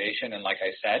embolization. And like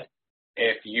I said,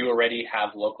 if you already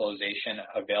have localization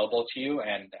available to you,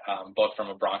 and both from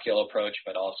a bronchial approach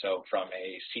but also from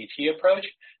a CT approach,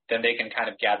 then they can kind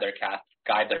of guide their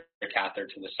catheter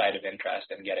to the site of interest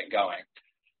and get it going.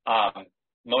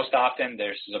 Most often,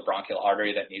 there's a bronchial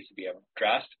artery that needs to be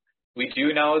addressed. We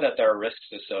do know that there are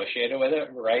risks associated with it,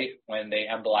 right? When they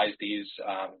embolize these,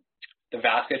 the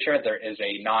vasculature, there is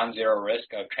a non-zero risk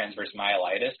of transverse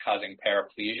myelitis causing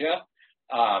paraplegia.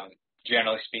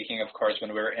 Generally speaking, of course,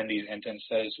 when we're in these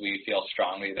instances, we feel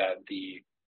strongly that the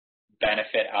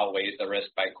benefit outweighs the risk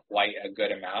by quite a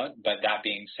good amount. But that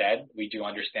being said, we do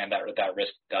understand that that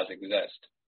risk does exist.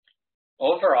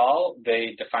 Overall,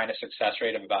 they define a success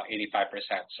rate of about 85%.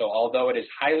 So although it is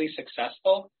highly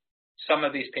successful, some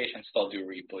of these patients still do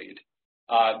rebleed.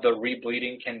 The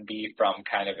rebleeding can be from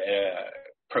kind of a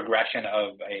progression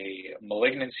of a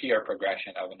malignancy or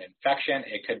progression of an infection.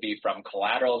 It could be from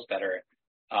collaterals that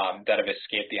have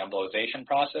escaped the embolization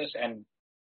process. And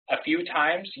a few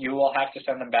times you will have to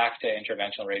send them back to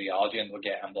interventional radiology and they'll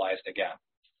get embolized again.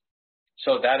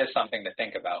 So that is something to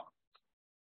think about.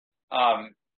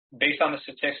 Based on the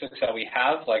statistics that we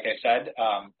have, like I said,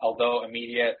 although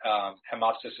immediate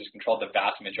hemoptysis is controlled the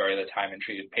vast majority of the time in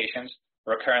treated patients,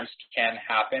 recurrence can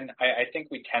happen. I think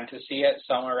we tend to see it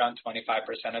somewhere around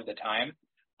 25% of the time.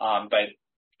 But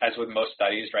as with most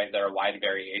studies, right, there are wide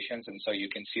variations. And so you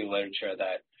can see literature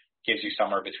that gives you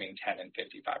somewhere between 10 and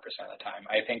 55% of the time.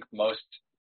 I think most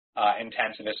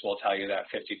intensivists will tell you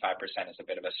that 55% is a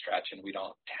bit of a stretch, and we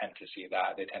don't tend to see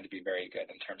that. They tend to be very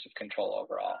good in terms of control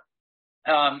overall.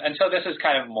 And so this is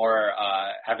kind of more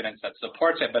evidence that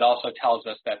supports it, but also tells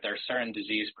us that there are certain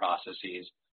disease processes,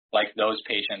 like those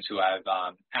patients who have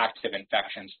active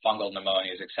infections, fungal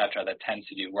pneumonias, et cetera, that tend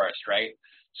to do worse, right?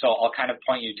 So I'll kind of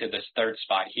point you to this third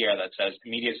spot here that says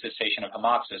immediate cessation of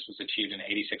hemoptysis was achieved in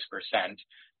 86%.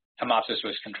 Hemoptysis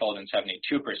was controlled in 72%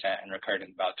 and recurred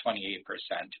in about 28%.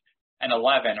 And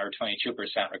 11 or 22%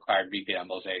 required repeat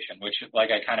embolization, which, like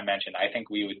I kind of mentioned, I think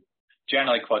we would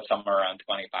generally quote somewhere around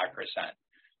 25%.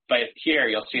 But here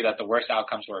you'll see that the worst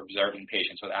outcomes were observed in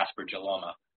patients with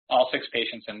aspergilloma. All 6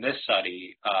 patients in this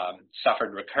study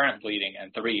suffered recurrent bleeding,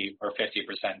 and 3 or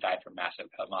 50% died from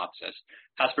massive hemoptysis.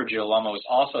 Aspergilloma was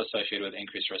also associated with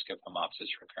increased risk of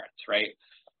hemoptysis recurrence, right?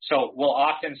 So we'll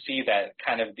often see that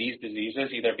kind of these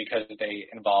diseases, either because they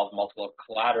involve multiple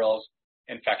collaterals,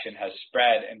 infection has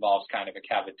spread, involves kind of a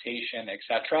cavitation, et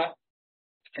cetera.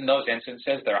 In those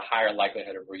instances, there are higher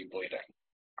likelihood of rebleeding.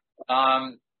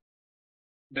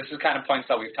 This is kind of points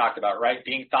that we've talked about, right?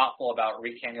 Being thoughtful about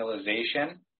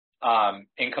recannulization,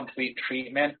 incomplete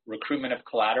treatment, recruitment of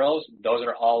collaterals, those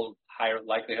are all higher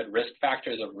likelihood risk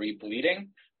factors of rebleeding,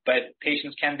 but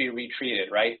patients can be retreated,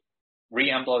 right?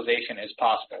 Re-embolization is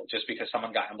possible. Just because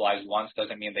someone got embolized once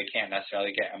doesn't mean they can't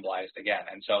necessarily get embolized again.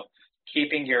 And so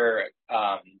keeping your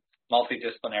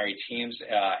multidisciplinary teams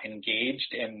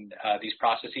engaged in these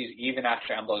processes, even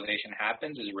after embolization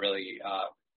happens, is really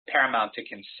paramount to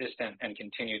consistent and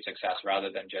continued success rather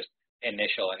than just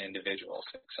initial and individual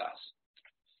success.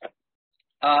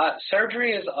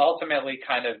 Surgery is ultimately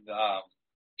kind of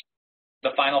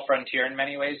the final frontier in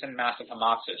many ways in massive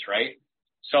hemoptysis, right?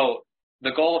 So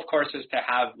the goal, of course, is to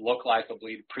have localized the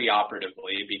bleed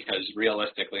preoperatively, because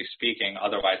realistically speaking,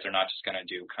 otherwise they're not just going to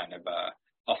do kind of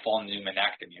a full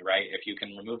pneumonectomy, right? If you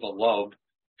can remove a lobe,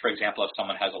 for example, if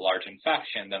someone has a large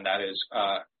infection, then that is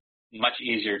much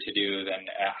easier to do than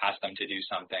ask them to do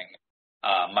something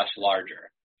much larger.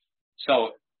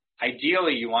 So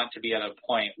ideally, you want to be at a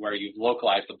point where you've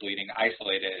localized the bleeding,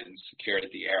 isolated, and secured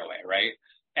the airway, right?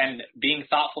 And being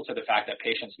thoughtful to the fact that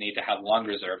patients need to have lung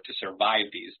reserve to survive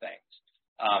these things.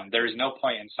 There is no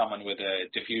point in someone with a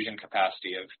diffusion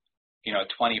capacity of,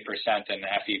 20% and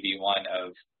FEV1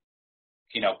 of,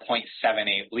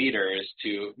 0.78 liters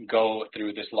to go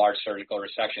through this large surgical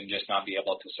resection, just not be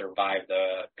able to survive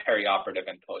the perioperative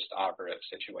and postoperative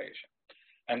situation.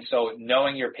 And so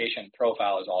knowing your patient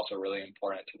profile is also really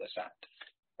important to this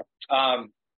end.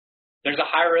 There's a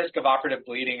high risk of operative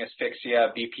bleeding,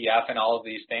 asphyxia, BPF, and all of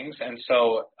these things. And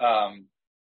so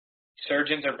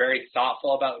surgeons are very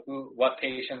thoughtful about what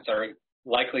patients are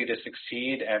likely to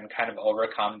succeed and kind of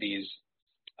overcome these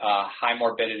high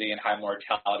morbidity and high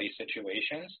mortality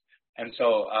situations. And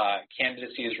so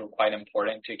candidacy is quite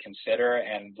important to consider,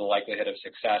 and the likelihood of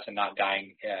success and not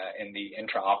dying in the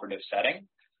intraoperative setting.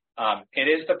 It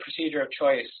is the procedure of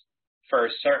choice for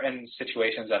certain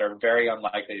situations that are very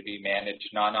unlikely to be managed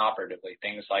non-operatively,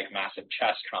 things like massive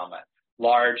chest trauma,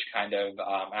 large kind of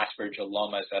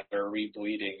aspergillomas that are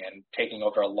rebleeding and taking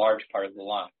over a large part of the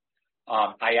lung,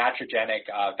 iatrogenic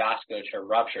vasculature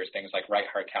ruptures, things like right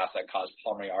heart caths that cause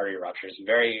pulmonary artery ruptures,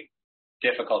 very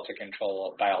difficult to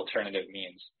control by alternative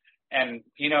means. And,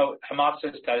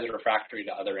 hemoptysis is refractory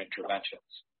to other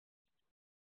interventions.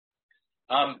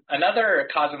 Another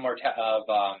cause of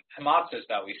hemoptysis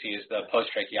that we see is the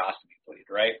post-tracheostomy bleed,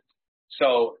 right?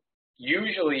 So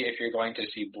usually if you're going to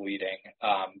see bleeding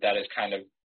that is kind of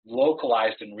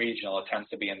localized and regional, it tends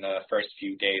to be in the first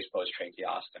few days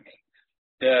post-tracheostomy.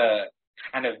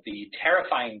 The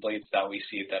terrifying bleeds that we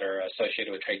see that are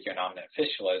associated with tracheoinnominate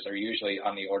fistulas are usually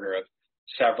on the order of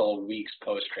several weeks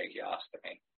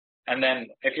post-tracheostomy. And then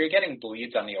if you're getting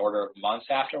bleeds on the order of months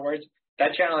afterwards,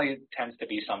 that generally tends to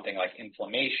be something like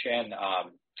inflammation,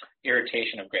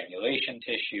 irritation of granulation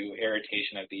tissue,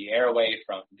 irritation of the airway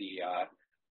from the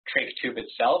trach tube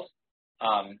itself.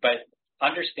 But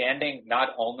understanding not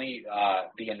only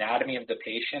the anatomy of the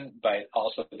patient, but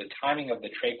also the timing of the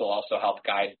trach will also help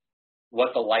guide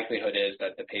what the likelihood is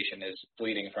that the patient is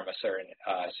bleeding from a certain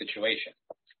situation.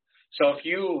 So if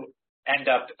you end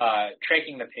up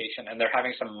traching the patient and they're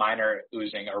having some minor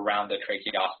oozing around the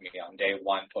tracheostomy on day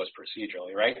one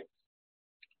post-procedurally, right?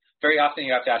 Very often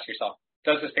you have to ask yourself,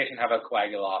 does this patient have a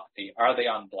coagulopathy? Are they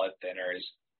on blood thinners?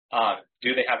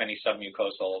 Do they have any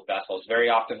submucosal vessels? Very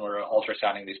often we're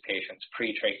ultrasounding these patients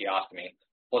pre-tracheostomy.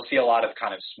 We'll see a lot of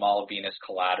kind of small venous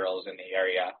collaterals in the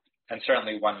area, and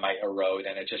certainly one might erode,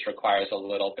 and it just requires a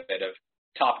little bit of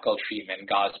topical treatment,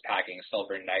 gauze packing,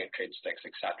 silver nitrate sticks,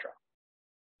 etc.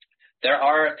 There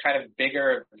are kind of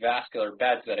bigger vascular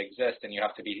beds that exist, and you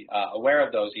have to be aware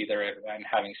of those either in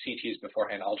having CTs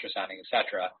beforehand, ultrasounding,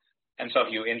 etc. And so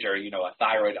if you injure, a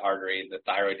thyroid artery, the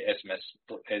thyroid isthmus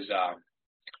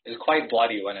is quite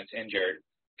bloody when it's injured.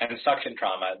 And suction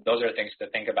trauma, those are things to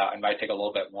think about and might take a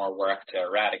little bit more work to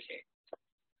eradicate.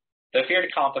 The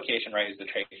feared complication, right, is the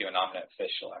tracheoinnominate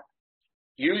fistula.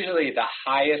 Usually the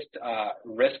highest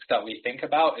risk that we think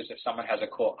about is if someone has a,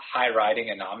 quote, high-riding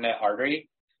innominate artery.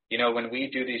 When we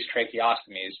do these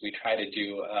tracheostomies, we try to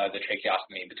do the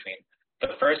tracheostomy between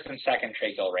the first and second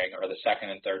tracheal ring or the second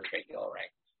and third tracheal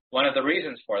ring. One of the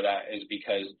reasons for that is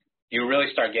because you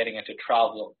really start getting into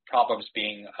problems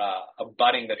being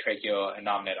abutting the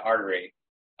tracheoinnominate artery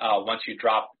once you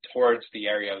drop towards the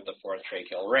area of the fourth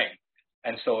tracheal ring.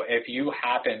 And so if you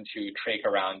happen to trach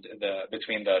around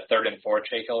between the third and fourth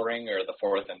tracheal ring or the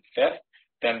fourth and fifth,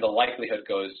 then the likelihood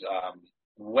goes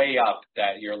way up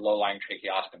that your low-lying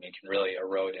tracheostomy can really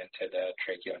erode into the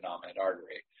tracheoinnominate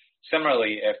artery.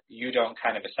 Similarly, if you don't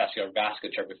kind of assess your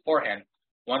vasculature beforehand,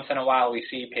 once in a while we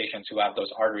see patients who have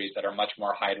those arteries that are much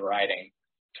more high-riding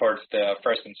towards the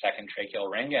first and second tracheal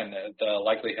ring, and the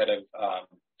likelihood of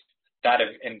that of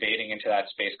invading into that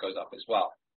space goes up as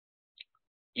well.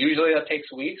 Usually that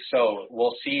takes weeks, so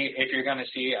we'll see if you're going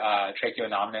to see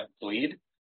tracheoinnominate bleed.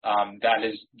 That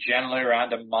is generally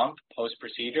around a month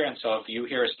post-procedure, and so if you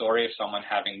hear a story of someone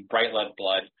having bright red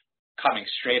blood coming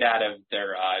straight out of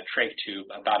their trach tube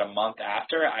about a month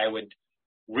after, I would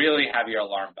really have your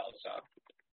alarm bells up.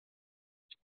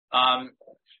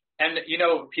 And,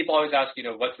 people always ask,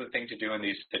 what's the thing to do in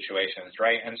these situations,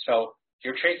 right? And so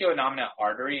your tracheoinnominate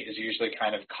artery is usually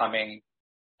kind of coming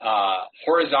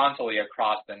horizontally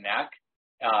across the neck,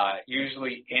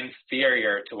 usually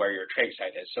inferior to where your trach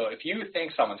site is. So if you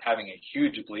think someone's having a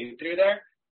huge bleed through there,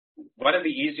 one of the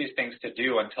easiest things to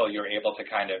do until you're able to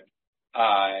kind of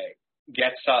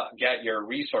get your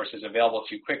resources available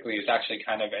to you quickly is actually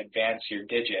kind of advance your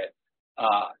digit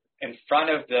in front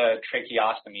of the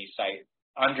tracheostomy site,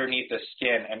 underneath the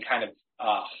skin, and kind of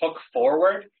hook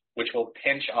forward, which will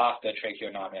pinch off the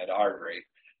tracheoinnominate artery.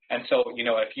 And so,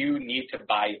 if you need to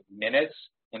buy minutes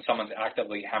when someone's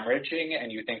actively hemorrhaging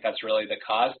and you think that's really the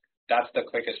cause, that's the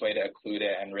quickest way to occlude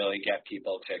it and really get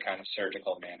people to kind of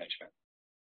surgical management.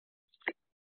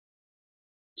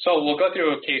 So we'll go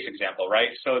through a case example, right?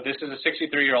 So this is a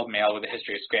 63-year-old male with a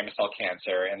history of squamous cell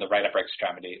cancer in the right upper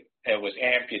extremity. It was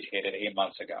amputated 8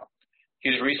 months ago.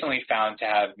 He was recently found to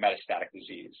have metastatic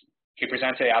disease. He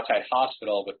presented to the outside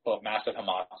hospital with, quote, massive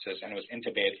hemoptysis and was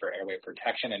intubated for airway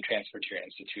protection and transferred to your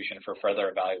institution for further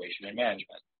evaluation and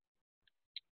management.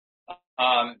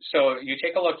 So you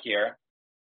take a look here,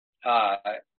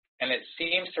 and it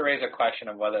seems to raise a question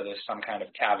of whether there's some kind of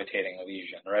cavitating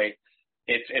lesion, right?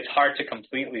 It's hard to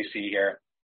completely see here,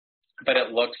 but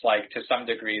it looks like to some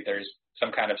degree there's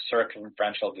some kind of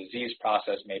circumferential disease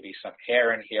process, maybe some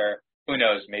hair in here. Who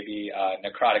knows, maybe a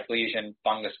necrotic lesion,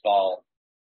 fungus ball.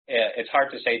 It's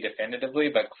hard to say definitively,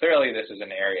 but clearly this is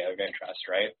an area of interest,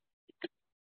 right?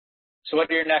 So what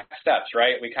are your next steps,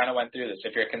 right? We kind of went through this.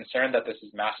 If you're concerned that this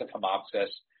is massive hemoptysis,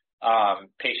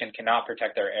 patient cannot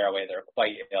protect their airway, they're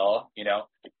quite ill,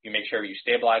 you make sure you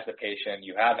stabilize the patient,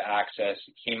 you have access,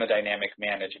 hemodynamic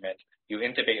management, you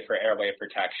intubate for airway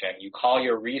protection, you call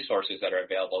your resources that are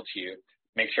available to you,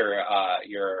 make sure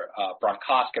your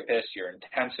bronchoscopist, your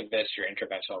intensivist, your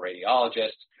interventional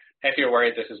radiologist. If you're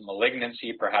worried this is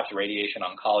malignancy, perhaps radiation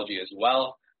oncology as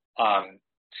well.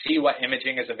 See what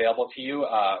imaging is available to you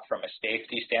from a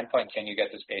safety standpoint. Can you get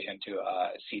this patient to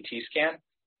a CT scan?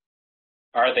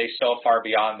 Are they so far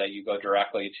beyond that you go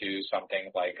directly to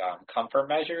something like comfort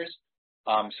measures?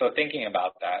 So thinking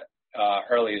about that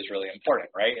early is really important,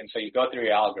 right? And so you go through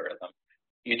your algorithm.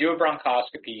 You do a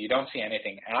bronchoscopy. You don't see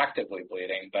anything actively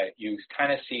bleeding, but you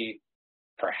kind of see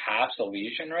perhaps a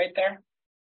lesion right there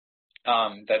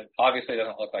that obviously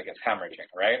doesn't look like it's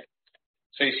hemorrhaging, right?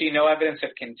 So you see no evidence of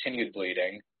continued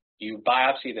bleeding. You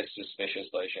biopsy the suspicious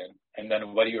lesion, and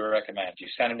then what do you recommend? You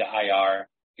send him to IR.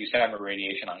 Do you send him to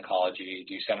radiation oncology?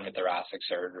 Do you send him to thoracic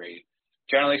surgery?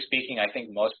 Generally speaking, I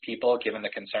think most people, given the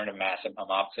concern of massive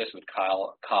hemoptysis, would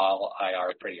call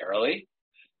IR pretty early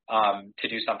to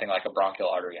do something like a bronchial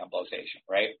artery embolization,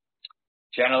 right?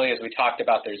 Generally, as we talked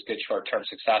about, there's good short-term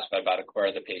success, but about a quarter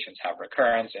of the patients have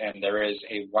recurrence, and there is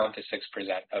a 1 to 6%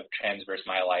 of transverse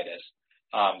myelitis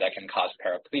that can cause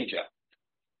paraplegia.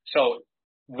 So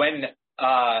when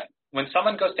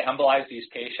someone goes to embolize these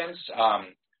patients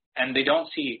and they don't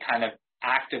see kind of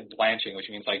active blanching, which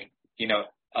means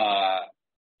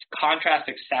contrast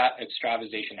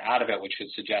extravasation out of it, which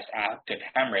would suggest active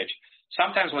hemorrhage,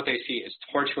 sometimes what they see is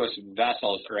tortuous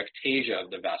vessels or ectasia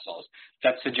of the vessels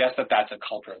that suggest that that's a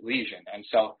culprit lesion. And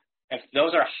so if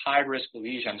those are high-risk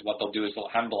lesions, what they'll do is they'll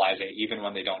embolize it even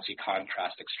when they don't see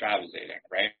contrast extravasating,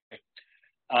 right?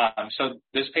 So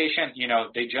this patient,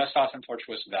 they just saw some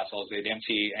tortuous vessels. They didn't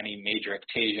see any major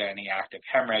ectasia, any active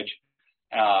hemorrhage.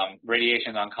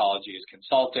 Radiation oncology is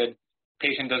consulted.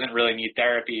 Patient doesn't really need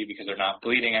therapy because they're not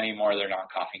bleeding anymore. They're not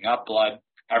coughing up blood.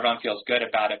 Everyone feels good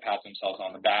about it, pats themselves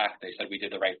on the back. They said, we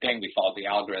did the right thing. We followed the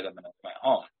algorithm and went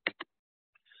home.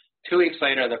 2 weeks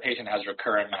later, the patient has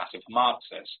recurrent massive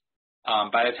hemoptysis.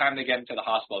 By the time they get into the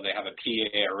hospital, they have a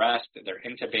PEA arrest. They're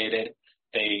intubated.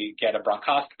 They get a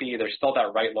bronchoscopy. There's still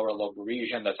that right lower lobe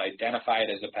region that's identified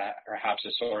as perhaps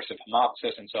a source of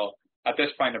hemoptysis. And so at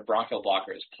this point, a bronchial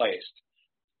blocker is placed.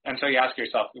 And so you ask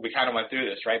yourself, we kind of went through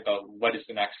this, right? But what is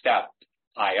the next step?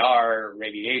 IR,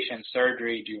 radiation,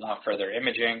 surgery? Do you want further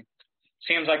imaging?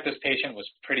 Seems like this patient was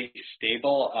pretty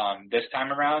stable this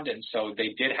time around, and so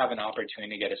they did have an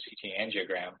opportunity to get a CT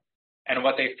angiogram. And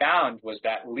what they found was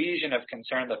that lesion of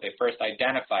concern that they first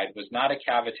identified was not a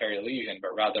cavitary lesion,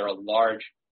 but rather a large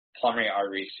pulmonary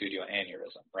artery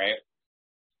pseudoaneurysm, right?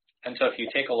 And so if you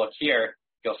take a look here,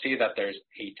 you'll see that there's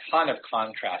a ton of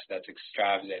contrast that's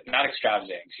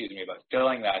but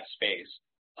filling that space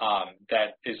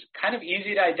that is kind of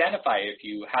easy to identify if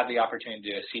you have the opportunity to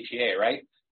do a CTA, right?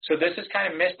 So this is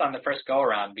kind of missed on the first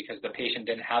go-around because the patient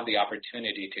didn't have the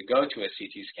opportunity to go to a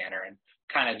CT scanner and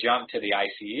kind of jump to the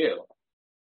ICU.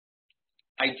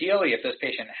 Ideally, if this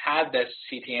patient had this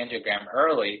CT angiogram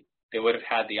early, they would have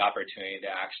had the opportunity to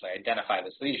actually identify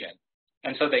this lesion.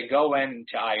 And so they go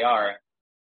into IR.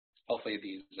 Hopefully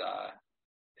these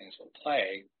things will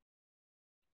play.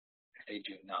 If they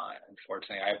do not,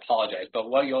 unfortunately, I apologize. But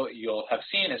what you'll have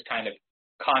seen is kind of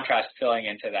contrast filling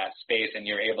into that space, and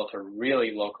you're able to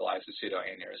really localize the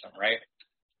pseudoaneurysm, right?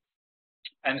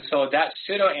 And so that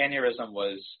pseudoaneurysm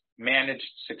was managed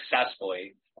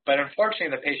successfully, but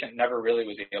unfortunately, the patient never really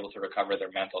was able to recover their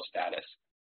mental status.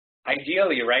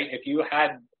 Ideally, right, if you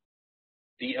had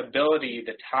the ability,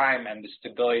 the time, and the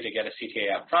stability to get a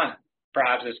CTA up front,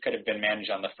 perhaps this could have been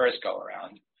managed on the first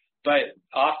go-around. But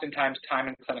oftentimes, time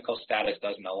and clinical status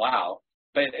doesn't allow.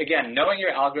 But again, knowing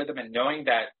your algorithm and knowing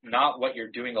that not what you're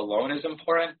doing alone is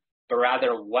important, but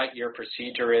rather what your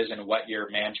procedure is and what your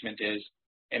management is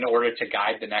in order to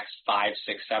guide the next 5,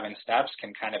 6, 7 steps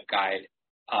can kind of guide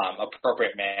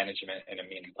appropriate management in a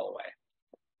meaningful way.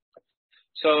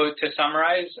 So to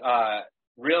summarize,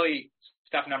 really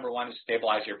step number 1 is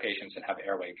stabilize your patients and have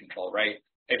airway control, right?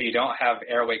 If you don't have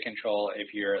airway control, if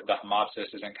the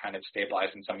hemoptysis isn't kind of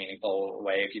stabilized in some meaningful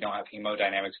way, if you don't have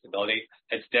hemodynamic stability,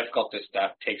 it's difficult to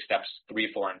take steps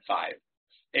 3, 4, and 5.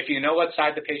 If you know what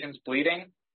side the patient's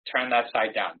bleeding, turn that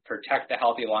side down. Protect the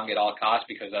healthy lung at all costs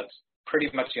because that's pretty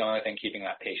much the only thing keeping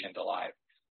that patient alive.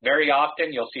 Very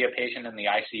often, you'll see a patient in the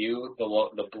ICU,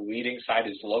 the bleeding side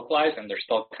is localized, and they're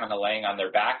still kind of laying on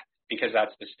their back because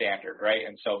that's the standard, right?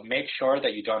 And so make sure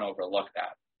that you don't overlook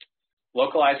that.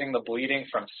 Localizing the bleeding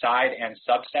from side and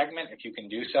subsegment, if you can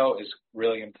do so, is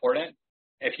really important.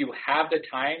 If you have the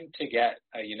time to get,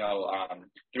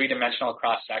 3-dimensional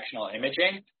cross-sectional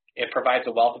imaging, it provides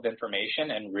a wealth of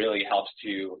information and really helps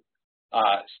to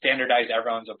standardize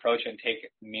everyone's approach and take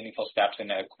meaningful steps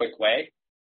in a quick way.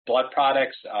 Blood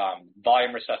products,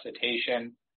 volume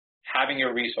resuscitation, having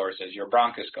your resources, your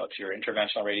bronchoscopes, your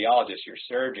interventional radiologists, your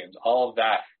surgeons, all of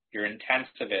that, your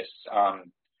intensivists,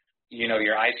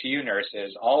 your ICU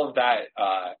nurses, all of that,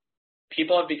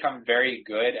 people have become very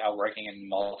good at working in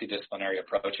multidisciplinary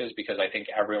approaches because I think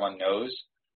everyone knows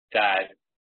that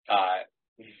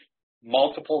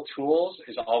multiple tools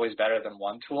is always better than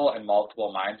one tool and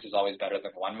multiple minds is always better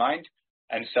than one mind.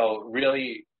 And so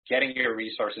really getting your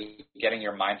resources, getting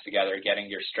your minds together, getting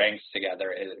your strengths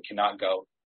together, it cannot go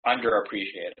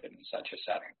underappreciated in such a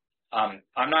setting.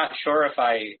 I'm not sure if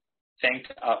I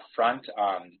thanked up front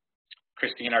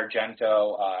Christine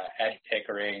Argento, Ed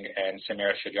Pickering, and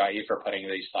Samira Shajai for putting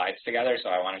these slides together, so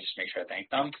I want to just make sure I thank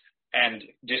them. And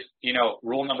just,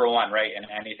 rule number 1, right, in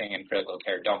anything in critical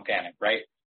care, don't panic, right?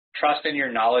 Trust in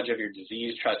your knowledge of your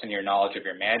disease, trust in your knowledge of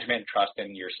your management, trust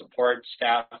in your support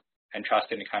staff, and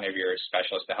trust in kind of your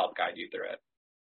specialist to help guide you through it.